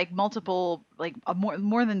if it's like multiple, like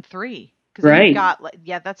more than 3. Right. You've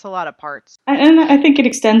got, that's a lot of parts. And I think it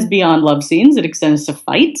extends beyond love scenes. It extends to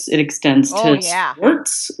fights. It extends to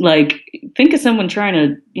sports. Like, think of someone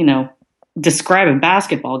trying to, describe a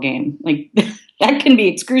basketball game. Like, that can be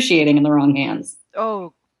excruciating in the wrong hands.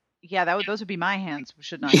 Oh, yeah, those would be my hands. We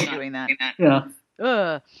should not be doing that. Yeah.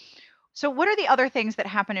 Ugh. So what are the other things that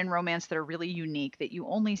happen in romance that are really unique that you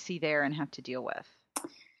only see there and have to deal with?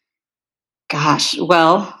 Gosh,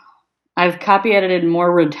 well, I've copy edited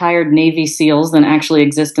more retired Navy SEALs than actually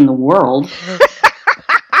exist in the world.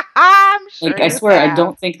 I'm sure I swear, I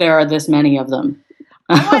don't think there are this many of them.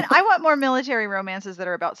 I want more military romances that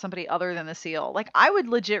are about somebody other than the SEAL. Like, I would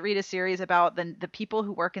legit read a series about the people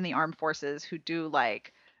who work in the armed forces who do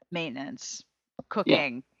like maintenance,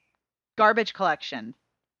 cooking, garbage collection,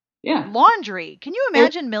 laundry. Can you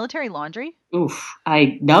imagine military laundry? Oof,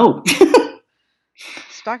 I know.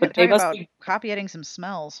 Talking about copy editing some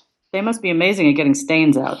smells. They must be amazing at getting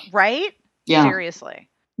stains out. Right? Yeah. Seriously.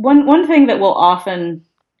 One thing that will often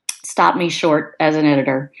stop me short as an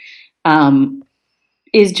editor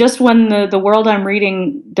is just when the world I'm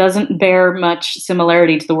reading doesn't bear much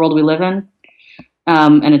similarity to the world we live in.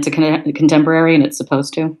 And it's a contemporary and it's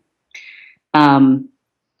supposed to.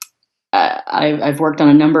 I've worked on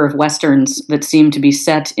a number of Westerns that seem to be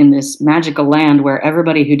set in this magical land where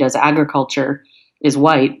everybody who does agriculture is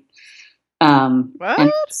white.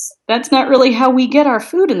 And that's not really how we get our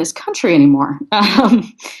food in this country anymore.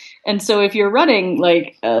 And so if you're running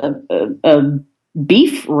like a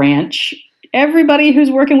beef ranch, everybody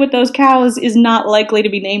who's working with those cows is not likely to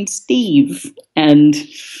be named Steve. And,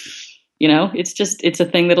 it's a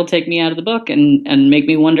thing that'll take me out of the book and make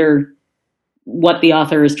me wonder what the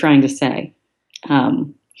author is trying to say.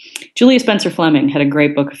 Julia Spencer Fleming had a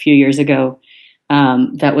great book a few years ago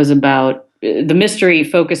that was about the mystery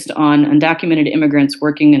focused on undocumented immigrants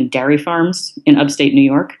working in dairy farms in upstate New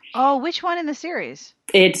York. Oh, which one in the series?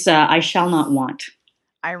 It's I Shall Not Want.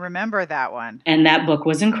 I remember that one. And that book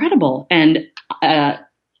was incredible. And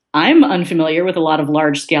I'm unfamiliar with a lot of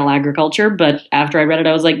large-scale agriculture, but after I read it,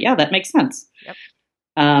 I was like, yeah, that makes sense. Yep.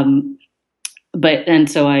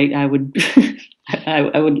 So I would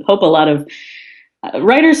I would hope a lot of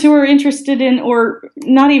writers who are interested in, or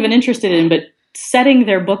not even interested in, but setting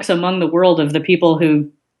their books among the world of the people who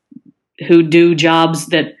do jobs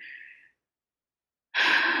that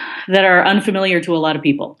are unfamiliar to a lot of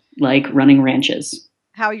people, like running ranches.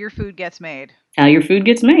 How your food gets made. How your food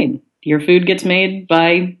gets made. Your food gets made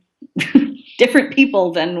by different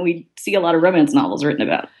people than we see a lot of romance novels written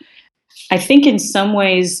about. I think in some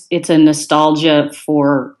ways it's a nostalgia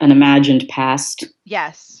for an imagined past.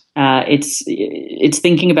 Yes. It's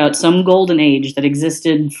thinking about some golden age that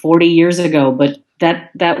existed 40 years ago, but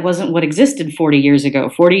that wasn't what existed 40 years ago.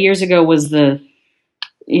 40 years ago was the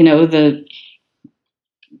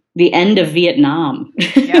end of Vietnam.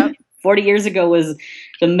 Yep. 40 years ago was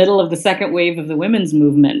the middle of the second wave of the women's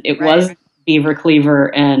movement. It was Beaver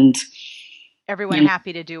Cleaver and everyone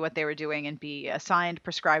happy to do what they were doing and be assigned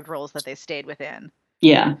prescribed roles that they stayed within.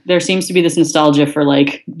 Yeah, there seems to be this nostalgia for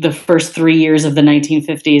like the first 3 years of the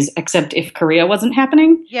 1950s, except if Korea wasn't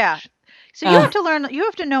happening. Yeah. So you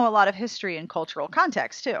have to know a lot of history and cultural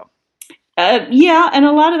context too. Yeah, and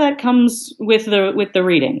a lot of that comes with the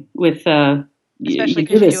reading, especially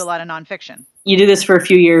because you do a lot of nonfiction. you do this for a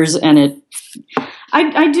few years, and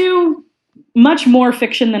I do much more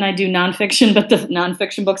fiction than I do nonfiction, but the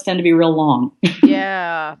nonfiction books tend to be real long.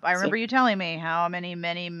 Yeah. I remember you telling me how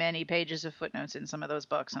many pages of footnotes in some of those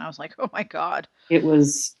books. And I was like, oh my God. It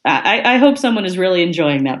was, I hope someone is really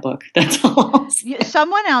enjoying that book. That's all I'll say.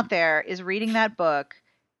 Someone out there is reading that book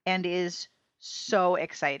and is so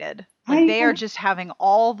excited. Like they are just having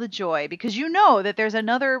all the joy because you know that there's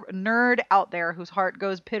another nerd out there whose heart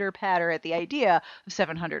goes pitter patter at the idea of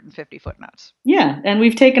 750 footnotes. Yeah, and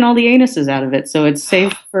we've taken all the anuses out of it, so it's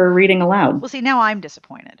safe for reading aloud. Well, see, now I'm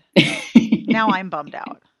disappointed. Now I'm bummed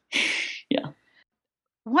out. Yeah.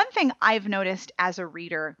 One thing I've noticed as a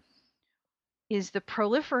reader is the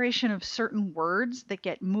proliferation of certain words that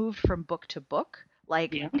get moved from book to book.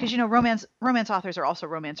 Like, because, romance authors are also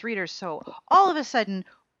romance readers. So all of a sudden,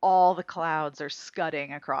 all the clouds are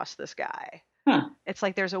scudding across the sky. Huh. It's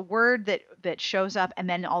like there's a word that shows up and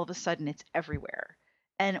then all of a sudden it's everywhere.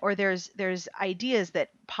 Or there's ideas that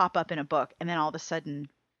pop up in a book and then all of a sudden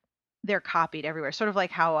they're copied everywhere. Sort of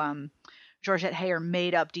like how Georgette Heyer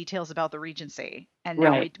made up details about the Regency, and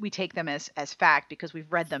now we take them as fact because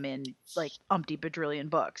we've read them in like umpty badrillion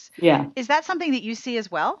books. Yeah. Is that something that you see as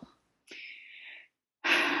well?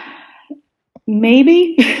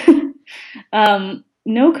 Maybe.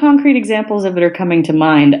 No concrete examples of it are coming to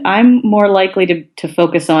mind. I'm more likely to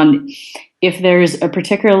focus on if there's a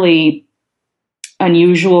particularly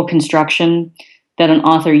unusual construction that an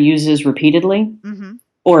author uses repeatedly. Mm-hmm.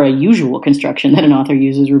 Or a usual construction that an author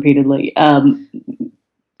uses repeatedly. I've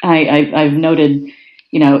noted,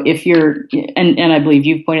 if you're, and I believe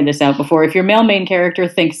you've pointed this out before, if your male main character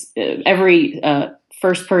thinks every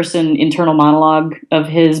first person internal monologue of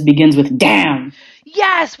his begins with "damn."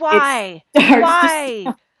 Yes, why?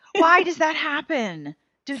 Why? Why does that happen?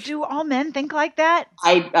 Do all men think like that?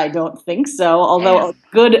 I don't think so, although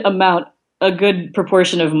a good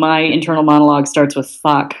proportion of my internal monologue starts with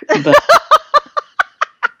 "fuck," but.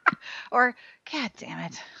 Or, God damn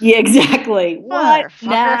it. Yeah, exactly. What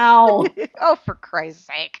now? Oh, for Christ's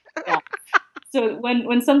sake. Yeah. So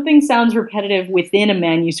when something sounds repetitive within a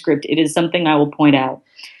manuscript, it is something I will point out.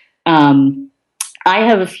 I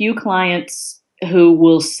have a few clients who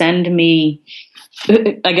will send me,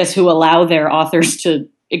 I guess, who allow their authors to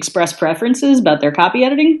express preferences about their copy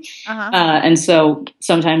editing. And so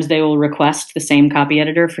sometimes they will request the same copy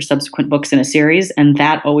editor for subsequent books in a series. And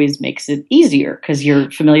that always makes it easier because you're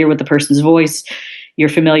familiar with the person's voice. You're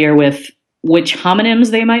familiar with which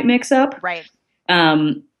homonyms they might mix up. Right.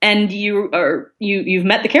 And you've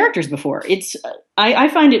met the characters before. I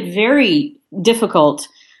find it very difficult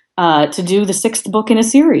to do the 6th book in a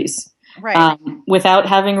series. Right. Without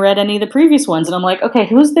having read any of the previous ones. And I'm like, okay,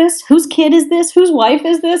 who's this? Whose kid is this? Whose wife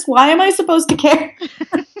is this? Why am I supposed to care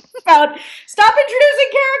about? Stop introducing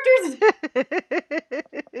characters!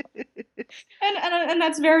 and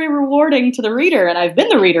that's very rewarding to the reader. And I've been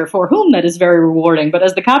the reader for whom that is very rewarding. But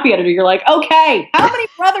as the copy editor, you're like, okay, how many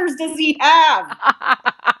brothers does he have?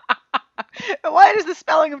 Why does the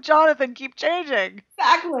spelling of Jonathan keep changing?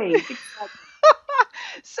 Exactly.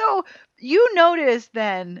 So you notice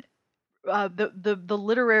then the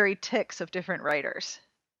literary tics of different writers.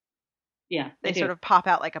 Yeah, they sort of pop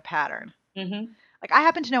out like a pattern. Mm-hmm. Like I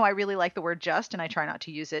happen to know I really like the word "just," and I try not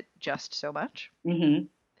to use it just so much. Mm-hmm.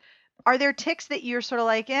 Are there tics that you're sort of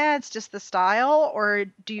like, it's just the style, or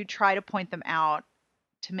do you try to point them out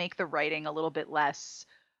to make the writing a little bit less?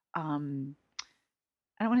 I don't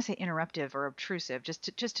want to say interruptive or obtrusive,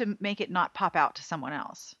 just to make it not pop out to someone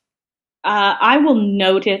else. I will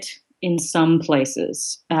note it in some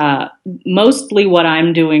places. Mostly what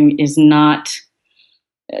I'm doing is not,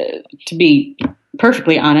 to be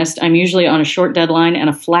perfectly honest, I'm usually on a short deadline and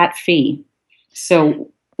a flat fee.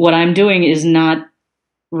 So what I'm doing is not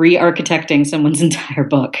re-architecting someone's entire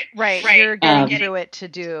book. Right. You're getting through it to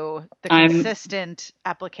do the consistent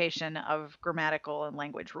application of grammatical and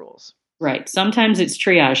language rules. Right. Sometimes it's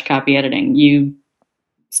triage copy editing. You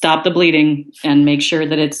stop the bleeding and make sure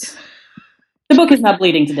that the book is not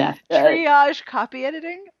bleeding to death. Triage copy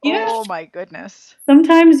editing? Yes. Oh my goodness.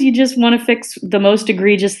 Sometimes you just want to fix the most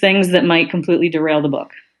egregious things that might completely derail the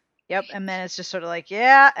book. Yep, and then it's just sort of like,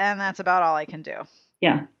 and that's about all I can do.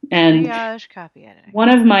 Yeah. And triage copy editing. One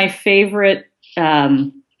of my favorite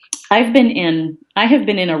I have been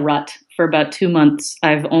in a rut for about 2 months.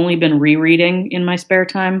 I've only been rereading in my spare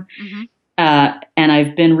time. Mm-hmm. And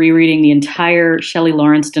I've been rereading the entire Shelley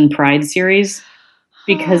Lawrence Pride series.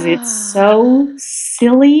 Because it's so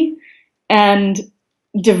silly and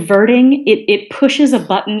diverting. It pushes a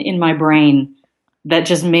button in my brain that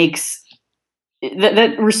just makes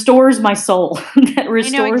that restores my soul. That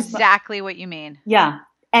restores. I know exactly what you mean. Yeah,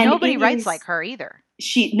 And nobody writes like her either.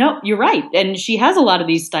 No, you're right. And she has a lot of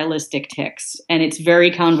these stylistic tics, and it's very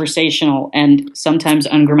conversational and sometimes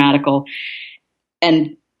ungrammatical.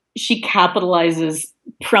 And she capitalizes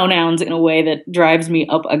pronouns in a way that drives me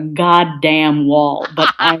up a goddamn wall.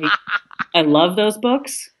 But I love those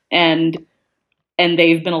books, and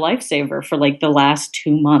they've been a lifesaver for like the last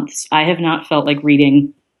 2 months. I have not felt like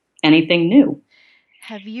reading anything new.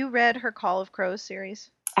 Have you read her Call of Crows series?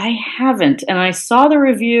 I haven't, and I saw the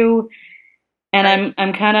review. And right.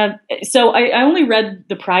 I'm kind of, so I only read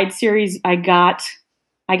the Pride series. I got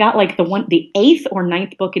like the 8th or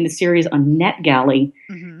 9th book in the series on NetGalley.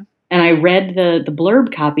 Mm-hmm. And I read the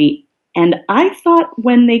blurb copy, and I thought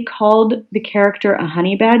when they called the character a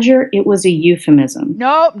honey badger, it was a euphemism.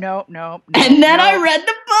 Nope. And then I read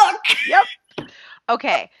the book. Yep.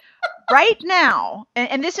 Okay. Right now,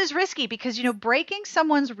 and this is risky because, breaking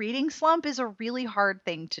someone's reading slump is a really hard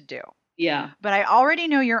thing to do. Yeah. But I already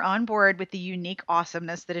know you're on board with the unique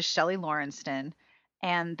awesomeness that is Shelley Lawrenston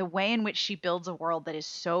and the way in which she builds a world that is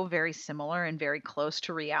so very similar and very close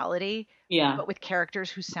to reality. Yeah. But with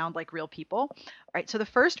characters who sound like real people. All right. So the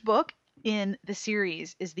first book in the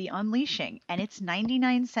series is The Unleashing, and it's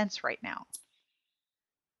 99 cents right now.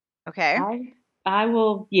 Okay. I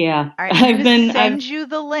will. Yeah. All right. I'm going to send you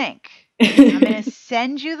the link. I'm going to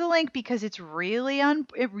send you the link because it's really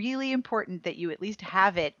important that you at least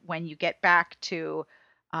have it when you get back to,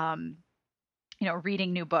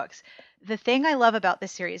 reading new books. The thing I love about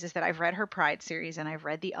this series is that I've read her Pride series and I've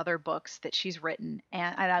read the other books that she's written,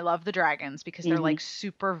 and I love the dragons because they're like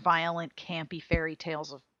super violent, campy fairy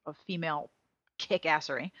tales of female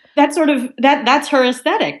kick-assery. That's that's her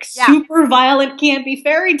aesthetic. Yeah. Super violent, campy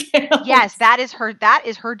fairy tales. Yes, that is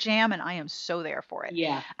her jam, and I am so there for it.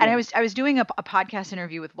 Yeah. And I was doing a podcast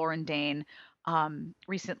interview with Lauren Dane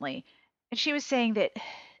recently, and she was saying that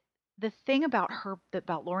the thing about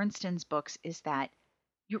Lawrenston's books is that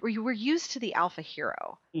you were used to the alpha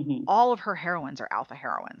hero. Mm-hmm. All of her heroines are alpha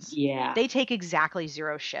heroines. Yeah. They take exactly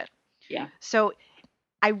zero shit. Yeah. So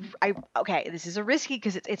okay, this is a risky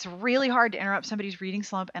because it's really hard to interrupt somebody's reading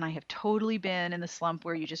slump, and I have totally been in the slump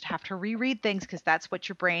where you just have to reread things because that's what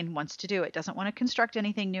your brain wants to do. It doesn't want to construct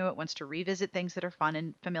anything new. It wants to revisit things that are fun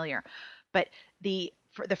and familiar. But the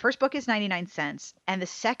first book is 99 cents, and the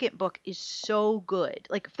second book is so good.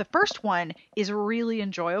 Like, the first one is really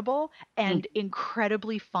enjoyable and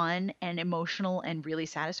incredibly fun and emotional and really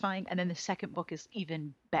satisfying, and then the second book is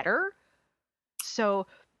even better. So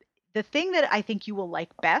the thing that I think you will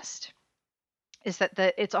like best is that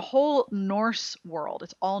it's a whole Norse world.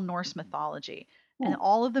 It's all Norse mythology. And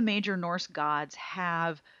all of the major Norse gods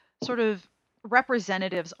have sort of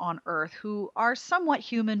representatives on Earth who are somewhat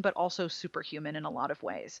human, but also superhuman in a lot of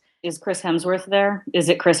ways. Is Chris Hemsworth there? Is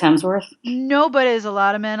it Chris Hemsworth? No, but there's a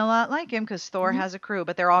lot of men a lot like him because Thor has a crew,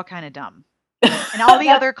 but they're all kind of dumb. And all the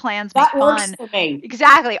other clans make fun. For me.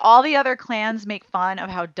 Exactly. All the other clans make fun of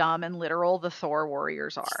how dumb and literal the Thor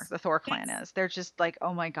warriors are. The Thor clan is. They're just like,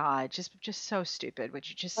 oh my God, just so stupid. Would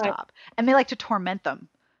you just stop? And they like to torment them.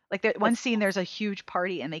 Like, one scene, there's a huge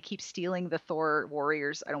party and they keep stealing the Thor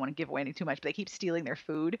warriors. I don't want to give away any too much, but they keep stealing their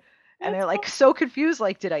food. And they're like so confused,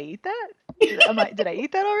 like, did I eat that? Did I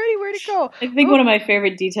eat that already? Where'd it go? I think one of my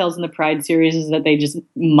favorite details in the Pride series is that they just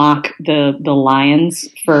mock the lions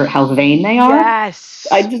for how vain they are. Yes.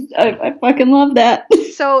 I fucking love that.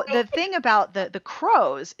 So the thing about the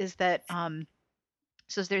crows is that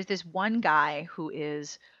so there's this one guy who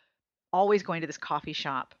is always going to this coffee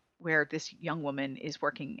shop where this young woman is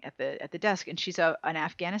working at the desk, and she's an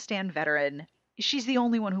Afghanistan veteran. She's the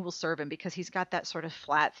only one who will serve him because he's got that sort of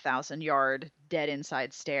flat 1,000-yard dead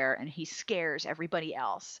inside stare, and he scares everybody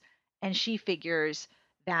else. And she figures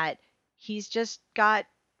that he's just got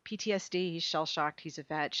PTSD. He's shell-shocked. He's a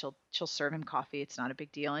vet. She'll serve him coffee. It's not a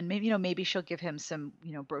big deal. And maybe she'll give him some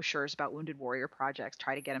brochures about Wounded Warrior projects.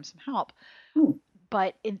 Try to get him some help.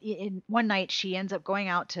 But in one night, she ends up going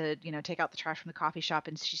out to take out the trash from the coffee shop,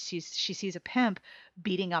 and she sees a pimp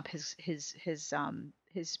beating up his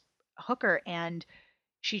hooker, and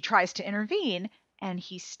she tries to intervene, and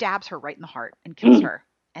he stabs her right in the heart and kills her.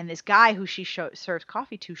 And this guy who she serves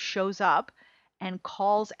coffee to shows up and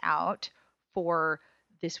calls out for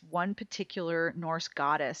this one particular Norse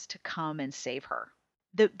goddess to come and save her.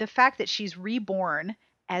 The fact that she's reborn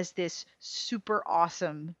as this super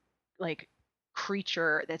awesome, like,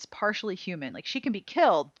 creature that's partially human, like, she can be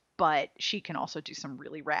killed, but she can also do some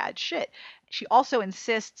really rad shit. She also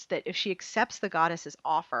insists that if she accepts the goddess's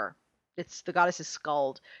offer, it's the goddess's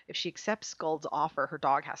Skuld. If she accepts Skuld's offer, her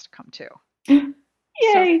dog has to come too.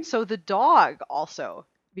 Yay! So the dog also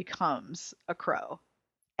becomes a crow,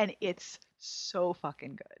 and it's so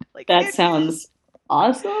fucking good. Like, that sounds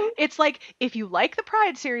Awesome. It's like, if you like the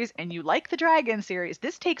Pride series and you like the Dragon series,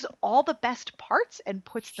 this takes all the best parts and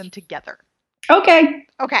puts them together. Okay.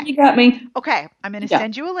 Okay. You got me. Okay. I'm going to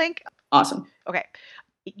send you a link. Awesome. Okay.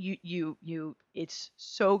 It's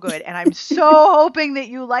so good. And I'm so hoping that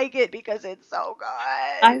you like it because it's so good.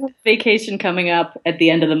 I have vacation coming up at the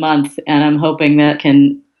end of the month, and I'm hoping that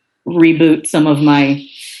can reboot some of my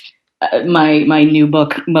my new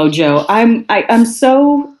book mojo. I'm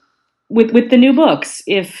so with the new books.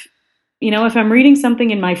 If I'm reading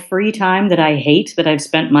something in my free time that I hate, that I've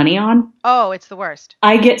spent money on, oh, it's the worst.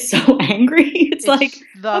 I get so angry. It's like,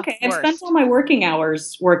 okay, I've spent all my working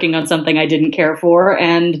hours working on something I didn't care for,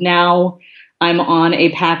 and now I'm on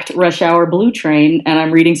a packed rush hour blue train and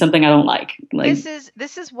I'm reading something I don't like.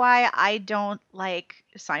 This is why I don't like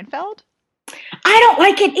Seinfeld. I don't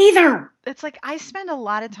like it either. It's like, I spend a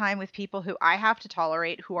lot of time with people who I have to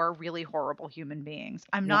tolerate who are really horrible human beings.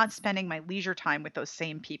 I'm not spending my leisure time with those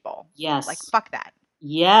same people. Yes. Like, fuck that.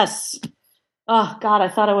 Yes. Oh God, I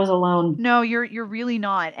thought I was alone. No, you're really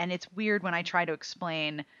not. And it's weird when I try to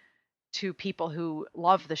explain to people who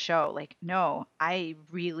love the show, like, no, I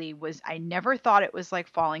never thought it was like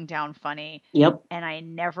falling down funny. Yep. And I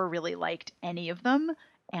never really liked any of them.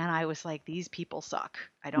 And I was like, these people suck.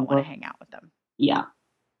 I don't want to hang out with them. Yeah.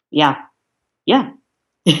 Yeah. Yeah.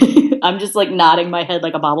 I'm just like nodding my head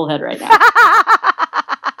like a bobblehead right now.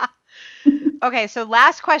 Okay, so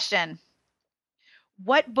last question.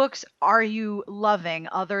 What books are you loving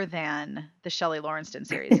other than the Shelley Lawrenston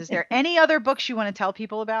series? Is there any other books you want to tell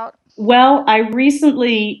people about? Well, I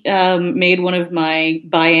recently made one of my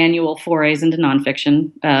biannual forays into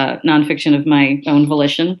nonfiction of my own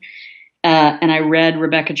volition. And I read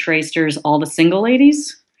Rebecca Traister's All the Single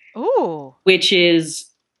Ladies. Ooh. Which is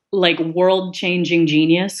like world-changing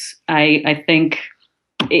genius. I think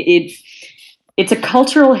it's a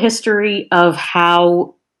cultural history of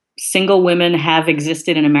how single women have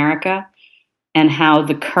existed in America, and how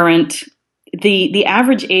the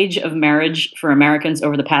average age of marriage for Americans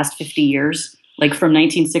over the past 50 years, like from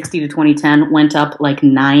 1960 to 2010, went up like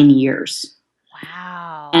 9 years.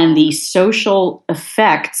 Wow. And the social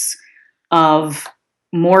effects of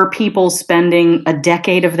more people spending a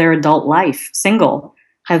decade of their adult life single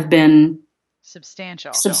have been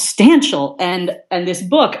substantial. And this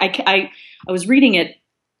book, I was reading it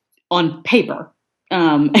on paper.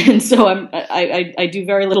 And so I do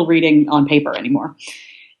very little reading on paper anymore.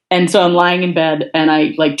 And so I'm lying in bed and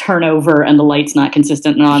I like turn over and the light's not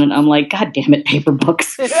consistent and on, and I'm like, God damn it, paper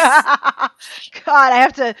books. God,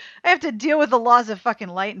 I have to deal with the laws of fucking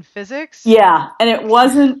light and physics. Yeah. And it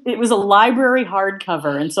was a library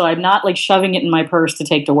hardcover. And so I'm not like shoving it in my purse to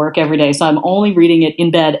take to work every day. So I'm only reading it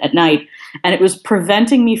in bed at night. And it was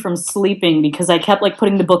preventing me from sleeping because I kept like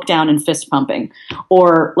putting the book down and fist pumping,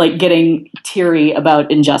 or like getting teary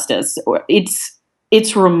about injustice.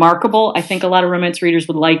 It's remarkable. I think a lot of romance readers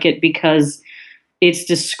would like it because it's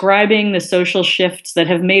describing the social shifts that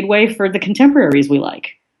have made way for the contemporaries we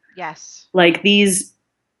like. Yes. Like these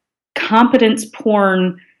competence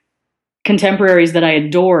porn contemporaries that I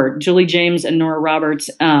adored, Julie James and Nora Roberts.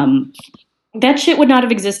 That shit would not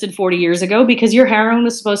have existed 40 years ago because your heroine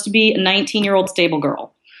was supposed to be a 19-year-old stable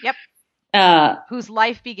girl. Yep. Whose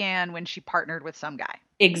life began when she partnered with some guy.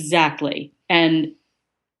 Exactly. And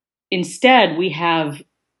instead, we have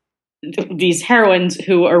these heroines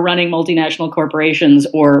who are running multinational corporations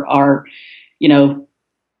or are,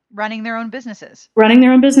 running their own businesses, starting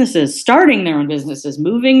their own businesses,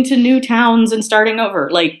 moving to new towns and starting over.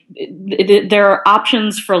 Like there are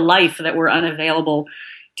options for life that were unavailable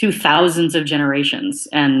to thousands of generations.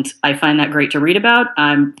 And I find that great to read about.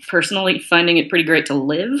 I'm personally finding it pretty great to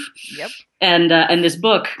live. Yep. And this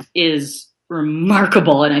book is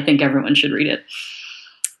remarkable, and I think everyone should read it.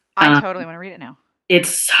 I totally want to read it now. It's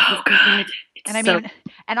so good.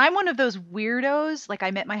 And I'm one of those weirdos. Like,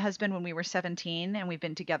 I met my husband when we were 17 and we've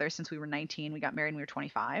been together since we were 19. We got married when we were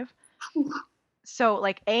 25. So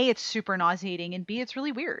like, A, it's super nauseating, and B, it's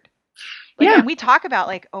really weird. Like, and we talk about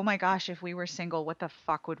like, oh my gosh, if we were single, what the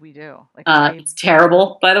fuck would we do? Like, it's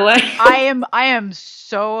terrible, by the way. I am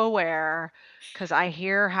so aware. Because I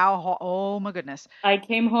hear how, oh my goodness. I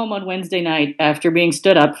came home on Wednesday night after being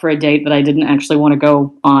stood up for a date that I didn't actually want to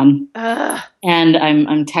go on. Ugh. And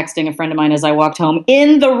I'm texting a friend of mine as I walked home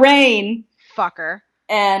in the rain. Fucker.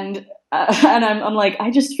 And I'm like, I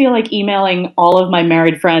just feel like emailing all of my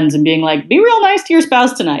married friends and being like, be real nice to your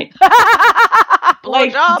spouse tonight.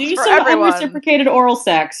 Like, do some unreciprocated oral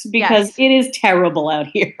sex because it is terrible out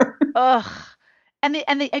here. Ugh. And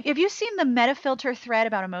have you seen the Metafilter thread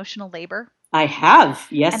about emotional labor? I have.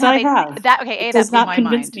 Yes, I have. That okay, it that does blew not my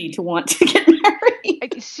convince mind. me to want to get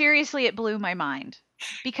married. Seriously, it blew my mind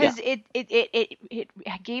because it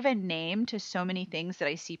gave a name to so many things that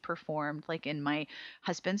I see performed, like in my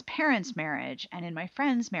husband's parents' marriage and in my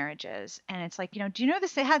friends' marriages. And it's like, do you know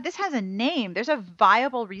this? This has a name. There's a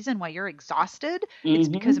viable reason why you're exhausted. It's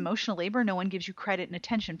because emotional labor. No one gives you credit and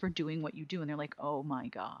attention for doing what you do, and they're like, oh my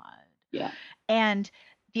god. Yeah. And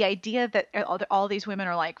the idea that all these women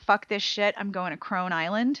are like, fuck this shit, I'm going to Crone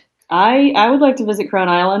Island. I would like to visit Crown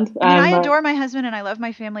Island. I mean, I adore my husband and I love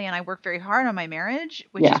my family and I work very hard on my marriage,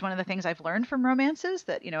 which is one of the things I've learned from romances,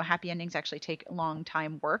 that, happy endings actually take a long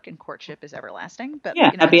time work and courtship is everlasting. But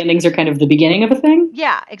happy endings are kind of the beginning of a thing.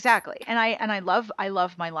 Yeah, exactly. And I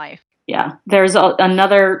love my life. Yeah, there's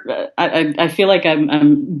another. I feel like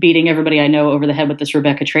I'm beating everybody I know over the head with this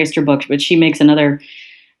Rebecca Traister book, but she makes a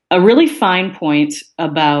really fine point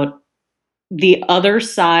about the other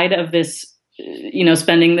side of this.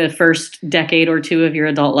 Spending the first decade or two of your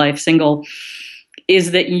adult life single,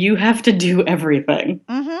 is that you have to do everything.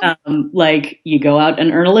 Like you go out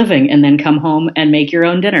and earn a living and then come home and make your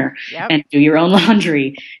own dinner and do your own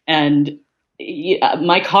laundry. And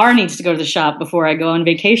my car needs to go to the shop before I go on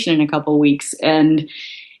vacation in a couple of weeks. And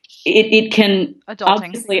it can, adulting.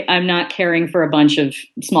 Obviously I'm not caring for a bunch of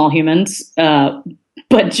small humans,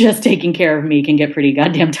 but just taking care of me can get pretty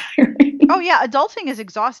goddamn tiring. Oh yeah, adulting is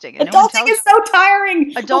exhausting. And adulting is so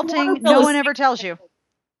tiring. Adulting, no one ever tells you.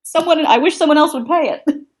 I wish someone else would pay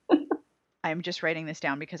it. I'm just writing this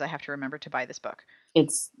down because I have to remember to buy this book.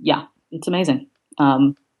 It's amazing.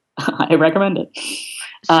 I recommend it.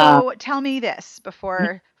 So tell me this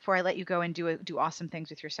before I let you go and do awesome things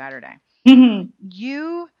with your Saturday.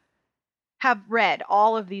 You have read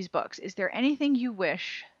all of these books. Is there anything you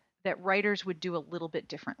wish that writers would do a little bit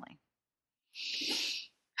differently?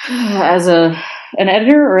 As an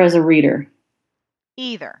editor or as a reader?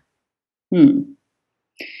 Either.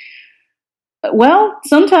 Well,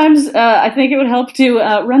 sometimes I think it would help to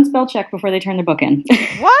run spell check before they turn their book in.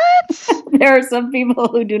 What? There are some people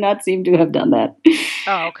who do not seem to have done that.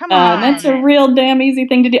 Oh, come on. That's a real damn easy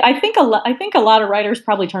thing to do. I think a lot of writers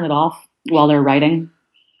probably turn it off while they're writing.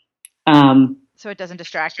 So it doesn't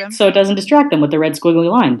distract them? So it doesn't distract them with the red squiggly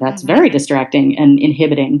line. That's very distracting and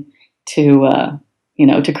inhibiting to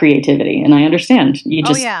creativity. And I understand. You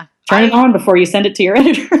just turn it on before you send it to your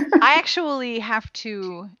editor. I actually have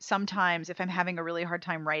to sometimes, if I'm having a really hard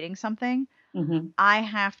time writing something, I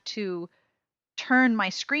have to turn my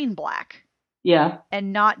screen black. Yeah.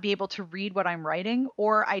 And not be able to read what I'm writing,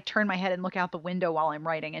 or I turn my head and look out the window while I'm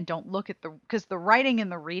writing and don't look at because the writing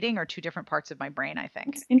and the reading are two different parts of my brain, I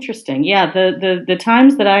think. It's interesting. Yeah. The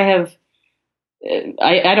times that I have,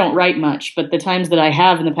 I don't write much, but the times that I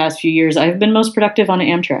have in the past few years, I've been most productive on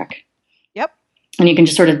Amtrak. Yep. And you can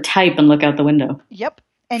just sort of type and look out the window. Yep.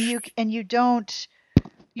 And you don't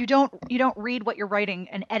read what you're writing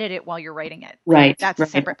and edit it while you're writing it. Right. That's a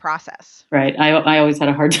separate process. Right. I always had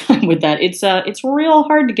a hard time with that. It's real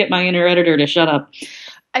hard to get my inner editor to shut up.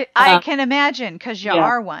 I can imagine, because you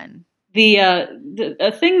are one.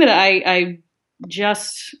 The thing that I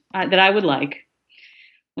that I would like,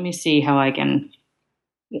 let me see how I can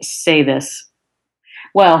say this.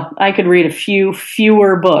 Well, I could read a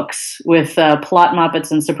fewer books with plot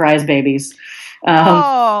muppets and surprise babies.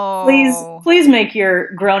 Please make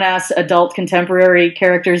your grown-ass adult contemporary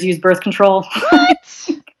characters use birth control. What?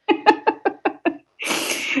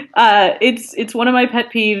 It's one of my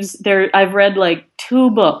pet peeves. I've read like 2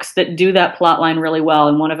 books that do that plot line really well,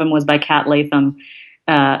 and one of them was by Kat Latham.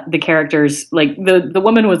 The characters, like the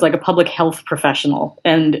woman was like a public health professional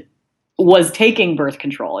and was taking birth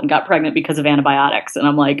control and got pregnant because of antibiotics, and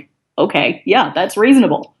I'm like, okay, yeah, that's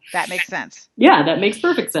reasonable. That makes sense. Yeah, that makes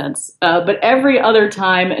perfect sense. But every other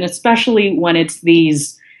time, and especially when it's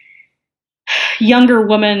these younger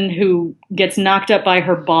woman who gets knocked up by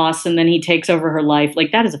her boss and then he takes over her life,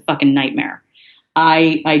 like that is a fucking nightmare.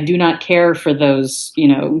 I do not care for those,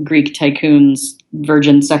 Greek tycoons,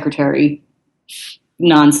 virgin secretary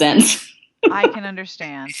nonsense. I can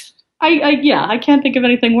understand. I can't think of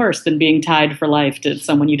anything worse than being tied for life to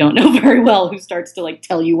someone you don't know very well who starts to like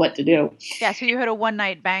tell you what to do. Yeah, so you had a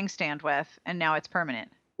one-night bang stand with, and now it's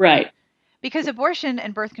permanent. Right. Because abortion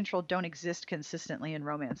and birth control don't exist consistently in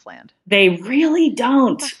romance land. They really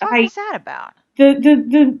don't. What the fuck is that about?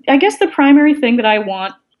 I guess the primary thing that I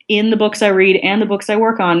want in the books I read and the books I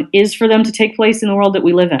work on is for them to take place in the world that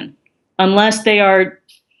we live in. Unless they are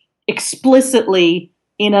explicitly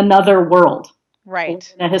in another world.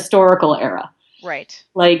 Right. In a historical era. Right.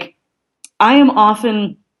 Like, I am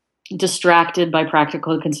often distracted by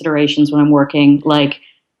practical considerations when I'm working. Like,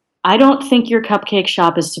 I don't think your cupcake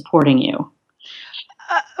shop is supporting you.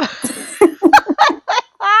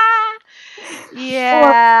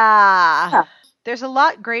 Yeah. There's a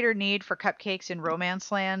lot greater need for cupcakes in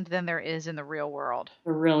romance land than there is in the real world.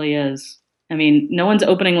 There really is. I mean, no one's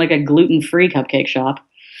opening like a gluten-free cupcake shop.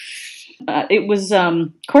 It was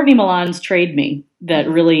Courtney Milan's Trade Me that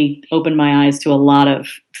really opened my eyes to a lot of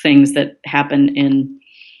things that happen in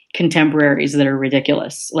contemporaries that are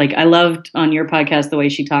ridiculous. Like, I loved on your podcast the way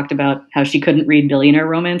she talked about how she couldn't read billionaire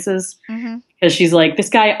romances because she's like, this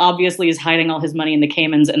guy obviously is hiding all his money in the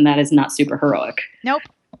Caymans, and that is not super heroic. Nope.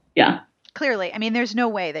 Yeah. Clearly. I mean, there's no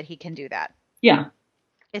way that he can do that. Yeah.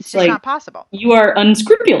 It's just like, not possible. You are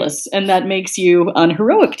unscrupulous, and that makes you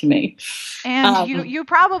unheroic to me. And you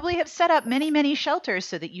probably have set up many, many shelters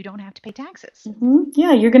so that you don't have to pay taxes.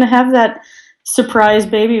 Yeah, you're going to have that surprise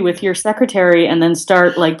baby with your secretary and then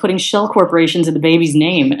start like putting shell corporations in the baby's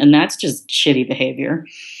name, and that's just shitty behavior.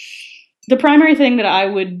 The primary thing that I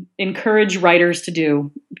would encourage writers to do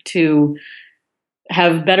to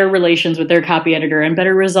have better relations with their copy editor and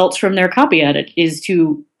better results from their copy edit is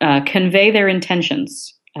to convey their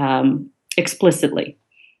intentions explicitly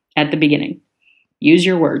at the beginning. Use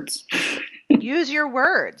your words. Use your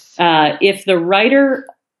words. If the writer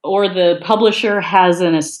or the publisher has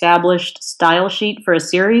an established style sheet for a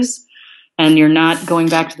series and you're not going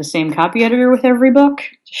back to the same copy editor with every book,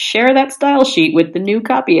 share that style sheet with the new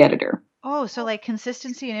copy editor. Oh, so like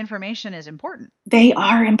consistency and information is important. They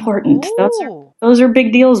are important. Those are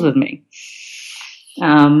big deals with me.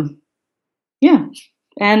 Yeah.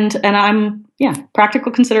 And I'm,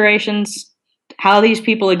 practical considerations, how these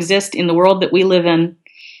people exist in the world that we live in,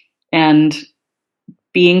 and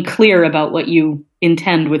being clear about what you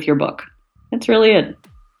intend with your book. That's really it.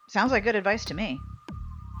 Sounds like good advice to me.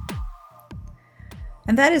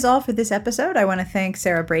 And that is all for this episode. I want to thank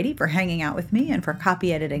Sara Brady for hanging out with me and for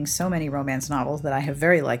copy editing so many romance novels that I have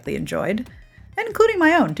very likely enjoyed, and including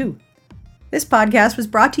my own, too. This podcast was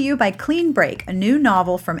brought to you by Clean Break, a new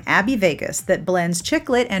novel from Abby Vegas that blends chick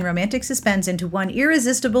lit and romantic suspense into one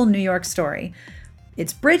irresistible New York story.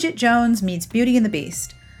 It's Bridget Jones meets Beauty and the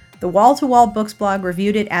Beast. The Wall to Wall Books blog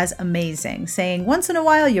reviewed it as amazing, saying once in a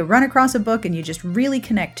while you run across a book and you just really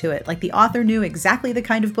connect to it, like the author knew exactly the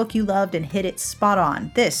kind of book you loved and hit it spot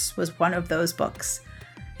on. This was one of those books.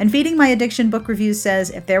 And Feeding My Addiction Book Reviews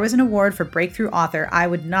says if there was an award for breakthrough author, I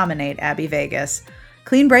would nominate Abby Vegas.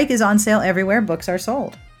 Clean Break is on sale everywhere books are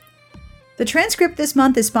sold. The transcript this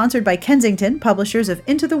month is sponsored by Kensington, publishers of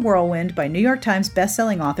Into the Whirlwind by New York Times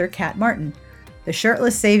bestselling author Kat Martin. The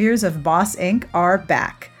shirtless saviors of Boss Inc. are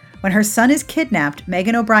back. When her son is kidnapped,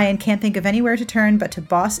 Megan O'Brien can't think of anywhere to turn but to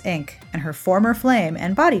Boss Inc. and her former flame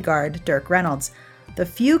and bodyguard, Dirk Reynolds. The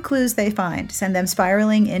few clues they find send them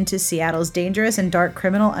spiraling into Seattle's dangerous and dark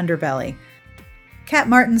criminal underbelly. Kat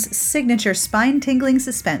Martin's signature spine-tingling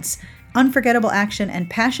suspense, unforgettable action, and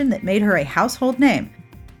passion that made her a household name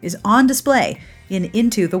is on display in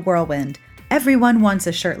Into the Whirlwind. Everyone wants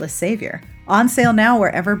a shirtless savior. On sale now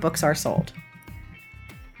wherever books are sold.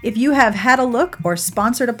 If you have had a look or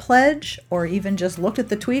sponsored a pledge or even just looked at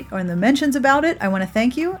the tweet or in the mentions about it, I want to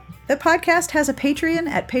thank you. The podcast has a Patreon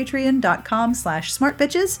at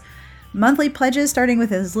patreon.com/smartbitches. Monthly pledges starting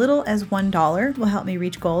with as little as $1 will help me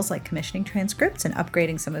reach goals like commissioning transcripts and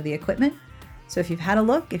upgrading some of the equipment. So if you've had a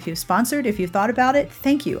look, if you've sponsored, if you've thought about it,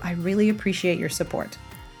 thank you. I really appreciate your support.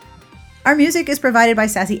 Our music is provided by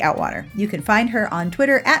Sassy Outwater. You can find her on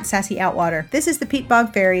Twitter at Sassy Outwater. This is the Peat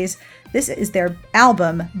Bog Fairies. This is their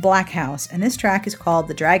album, Black House, and this track is called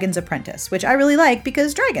The Dragon's Apprentice, which I really like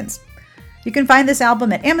because dragons. You can find this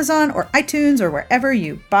album at Amazon or iTunes or wherever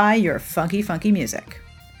you buy your funky, funky music.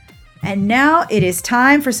 And now it is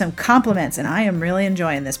time for some compliments, and I am really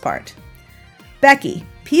enjoying this part. Becky,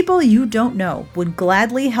 people you don't know would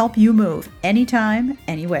gladly help you move anytime,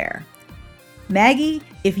 anywhere. Maggie,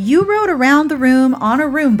 if you rode around the room on a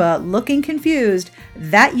Roomba looking confused,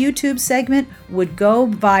 that YouTube segment would go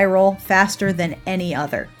viral faster than any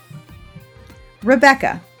other.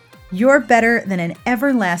 Rebecca, you're better than an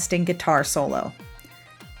everlasting guitar solo.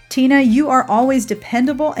 Tina, you are always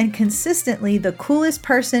dependable and consistently the coolest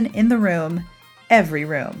person in the room, every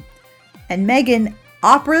room. And Megan,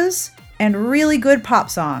 operas and really good pop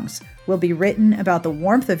songs will be written about the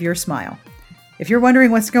warmth of your smile. If you're wondering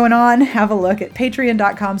what's going on, have a look at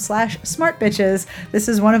patreon.com/smartbitches. This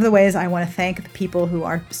is one of the ways I want to thank the people who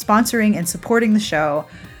are sponsoring and supporting the show,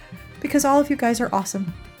 because all of you guys are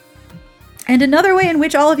awesome. And another way in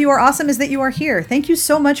which all of you are awesome is that you are here. Thank you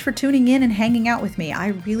so much for tuning in and hanging out with me. I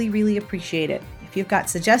really, really appreciate it. If you've got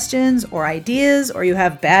suggestions or ideas, or you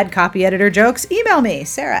have bad copy editor jokes, email me,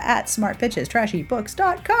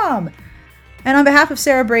 Sara@smartbitchestrashybooks.com. And on behalf of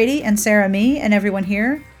Sara Brady and Sara Me and everyone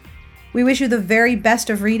here, We wish you the very best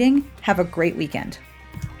of reading. Have a great weekend.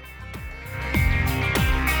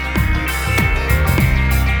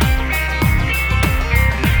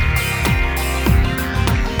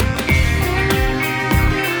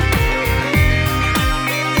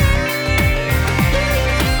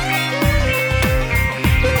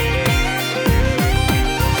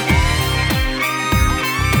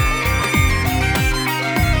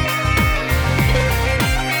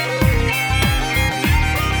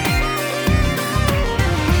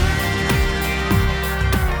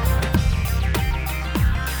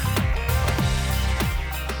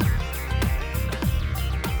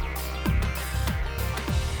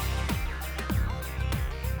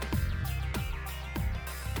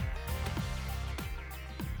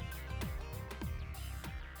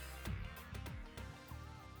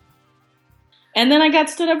 And then I got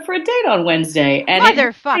stood up for a date on Wednesday. And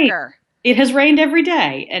Motherfucker! It has rained every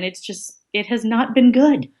day, and it has not been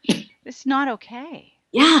good. It's not okay.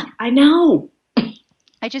 Yeah, I know.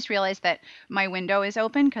 I just realized that my window is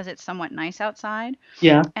open because it's somewhat nice outside.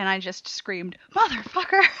 Yeah. And I just screamed,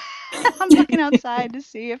 motherfucker! I'm looking outside to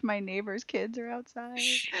see if my neighbor's kids are outside.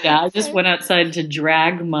 Yeah, I just went outside to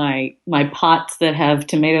drag my pots that have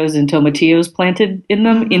tomatoes and tomatillos planted in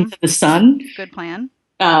them into the sun. Good plan.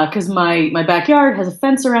 Because my backyard has a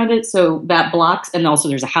fence around it, so that blocks, and also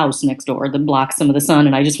there's a house next door that blocks some of the sun,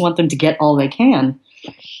 and I just want them to get all they can.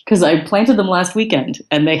 Because I planted them last weekend,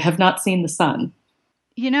 and they have not seen the sun.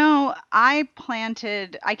 You know, I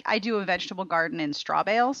do a vegetable garden in straw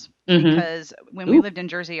bales because when we lived in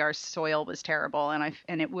Jersey, our soil was terrible,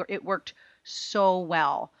 and it worked so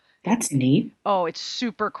well. That's neat. Oh, it's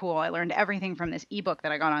super cool. I learned everything from this ebook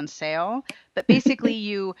that I got on sale. But basically,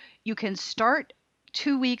 you can start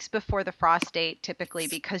 2 weeks before the frost date, typically,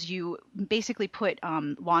 because you basically put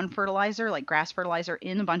lawn fertilizer, like grass fertilizer,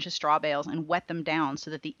 in a bunch of straw bales and wet them down so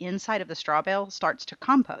that the inside of the straw bale starts to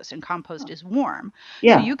compost, and compost is warm.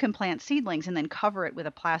 Yeah. So you can plant seedlings and then cover it with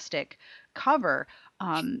a plastic cover,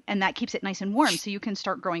 and that keeps it nice and warm. So you can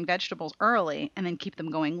start growing vegetables early and then keep them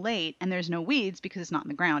going late, and there's no weeds because it's not in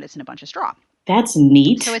the ground, it's in a bunch of straw. That's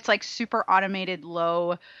neat. So it's like super automated,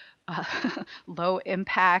 low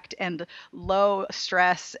impact and low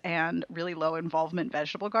stress and really low involvement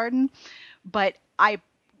vegetable garden. But I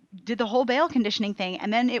did the whole bale conditioning thing,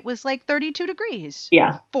 and then it was like 32 degrees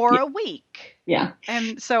for a week. Yeah.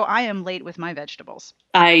 And so I am late with my vegetables.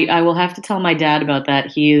 I will have to tell my dad about that.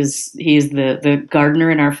 He's the gardener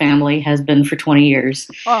in our family, has been for 20 years.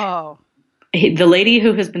 Oh. The lady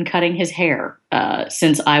who has been cutting his hair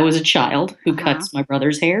since I was a child, who cuts my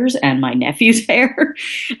brother's hairs and my nephew's hair,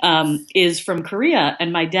 is from Korea.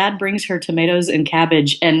 And my dad brings her tomatoes and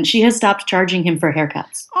cabbage, and she has stopped charging him for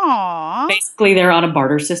haircuts. Aww. Basically, they're on a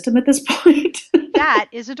barter system at this point. That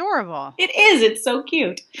is adorable. It is. It's so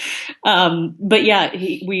cute. But yeah,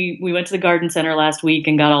 we went to the garden center last week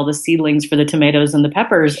and got all the seedlings for the tomatoes and the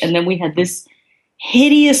peppers. And then we had this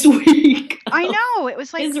hideous week. I know. It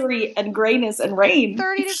was like misery and grayness and rain.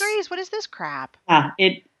 30 degrees. What is this crap? Yeah,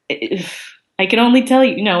 I can only tell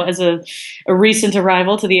you, as a recent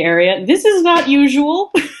arrival to the area, this is not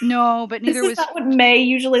usual. No, but neither this is not what May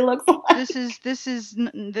usually looks like. This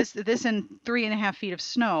and 3.5 feet of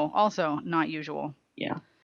snow, also not usual. Yeah.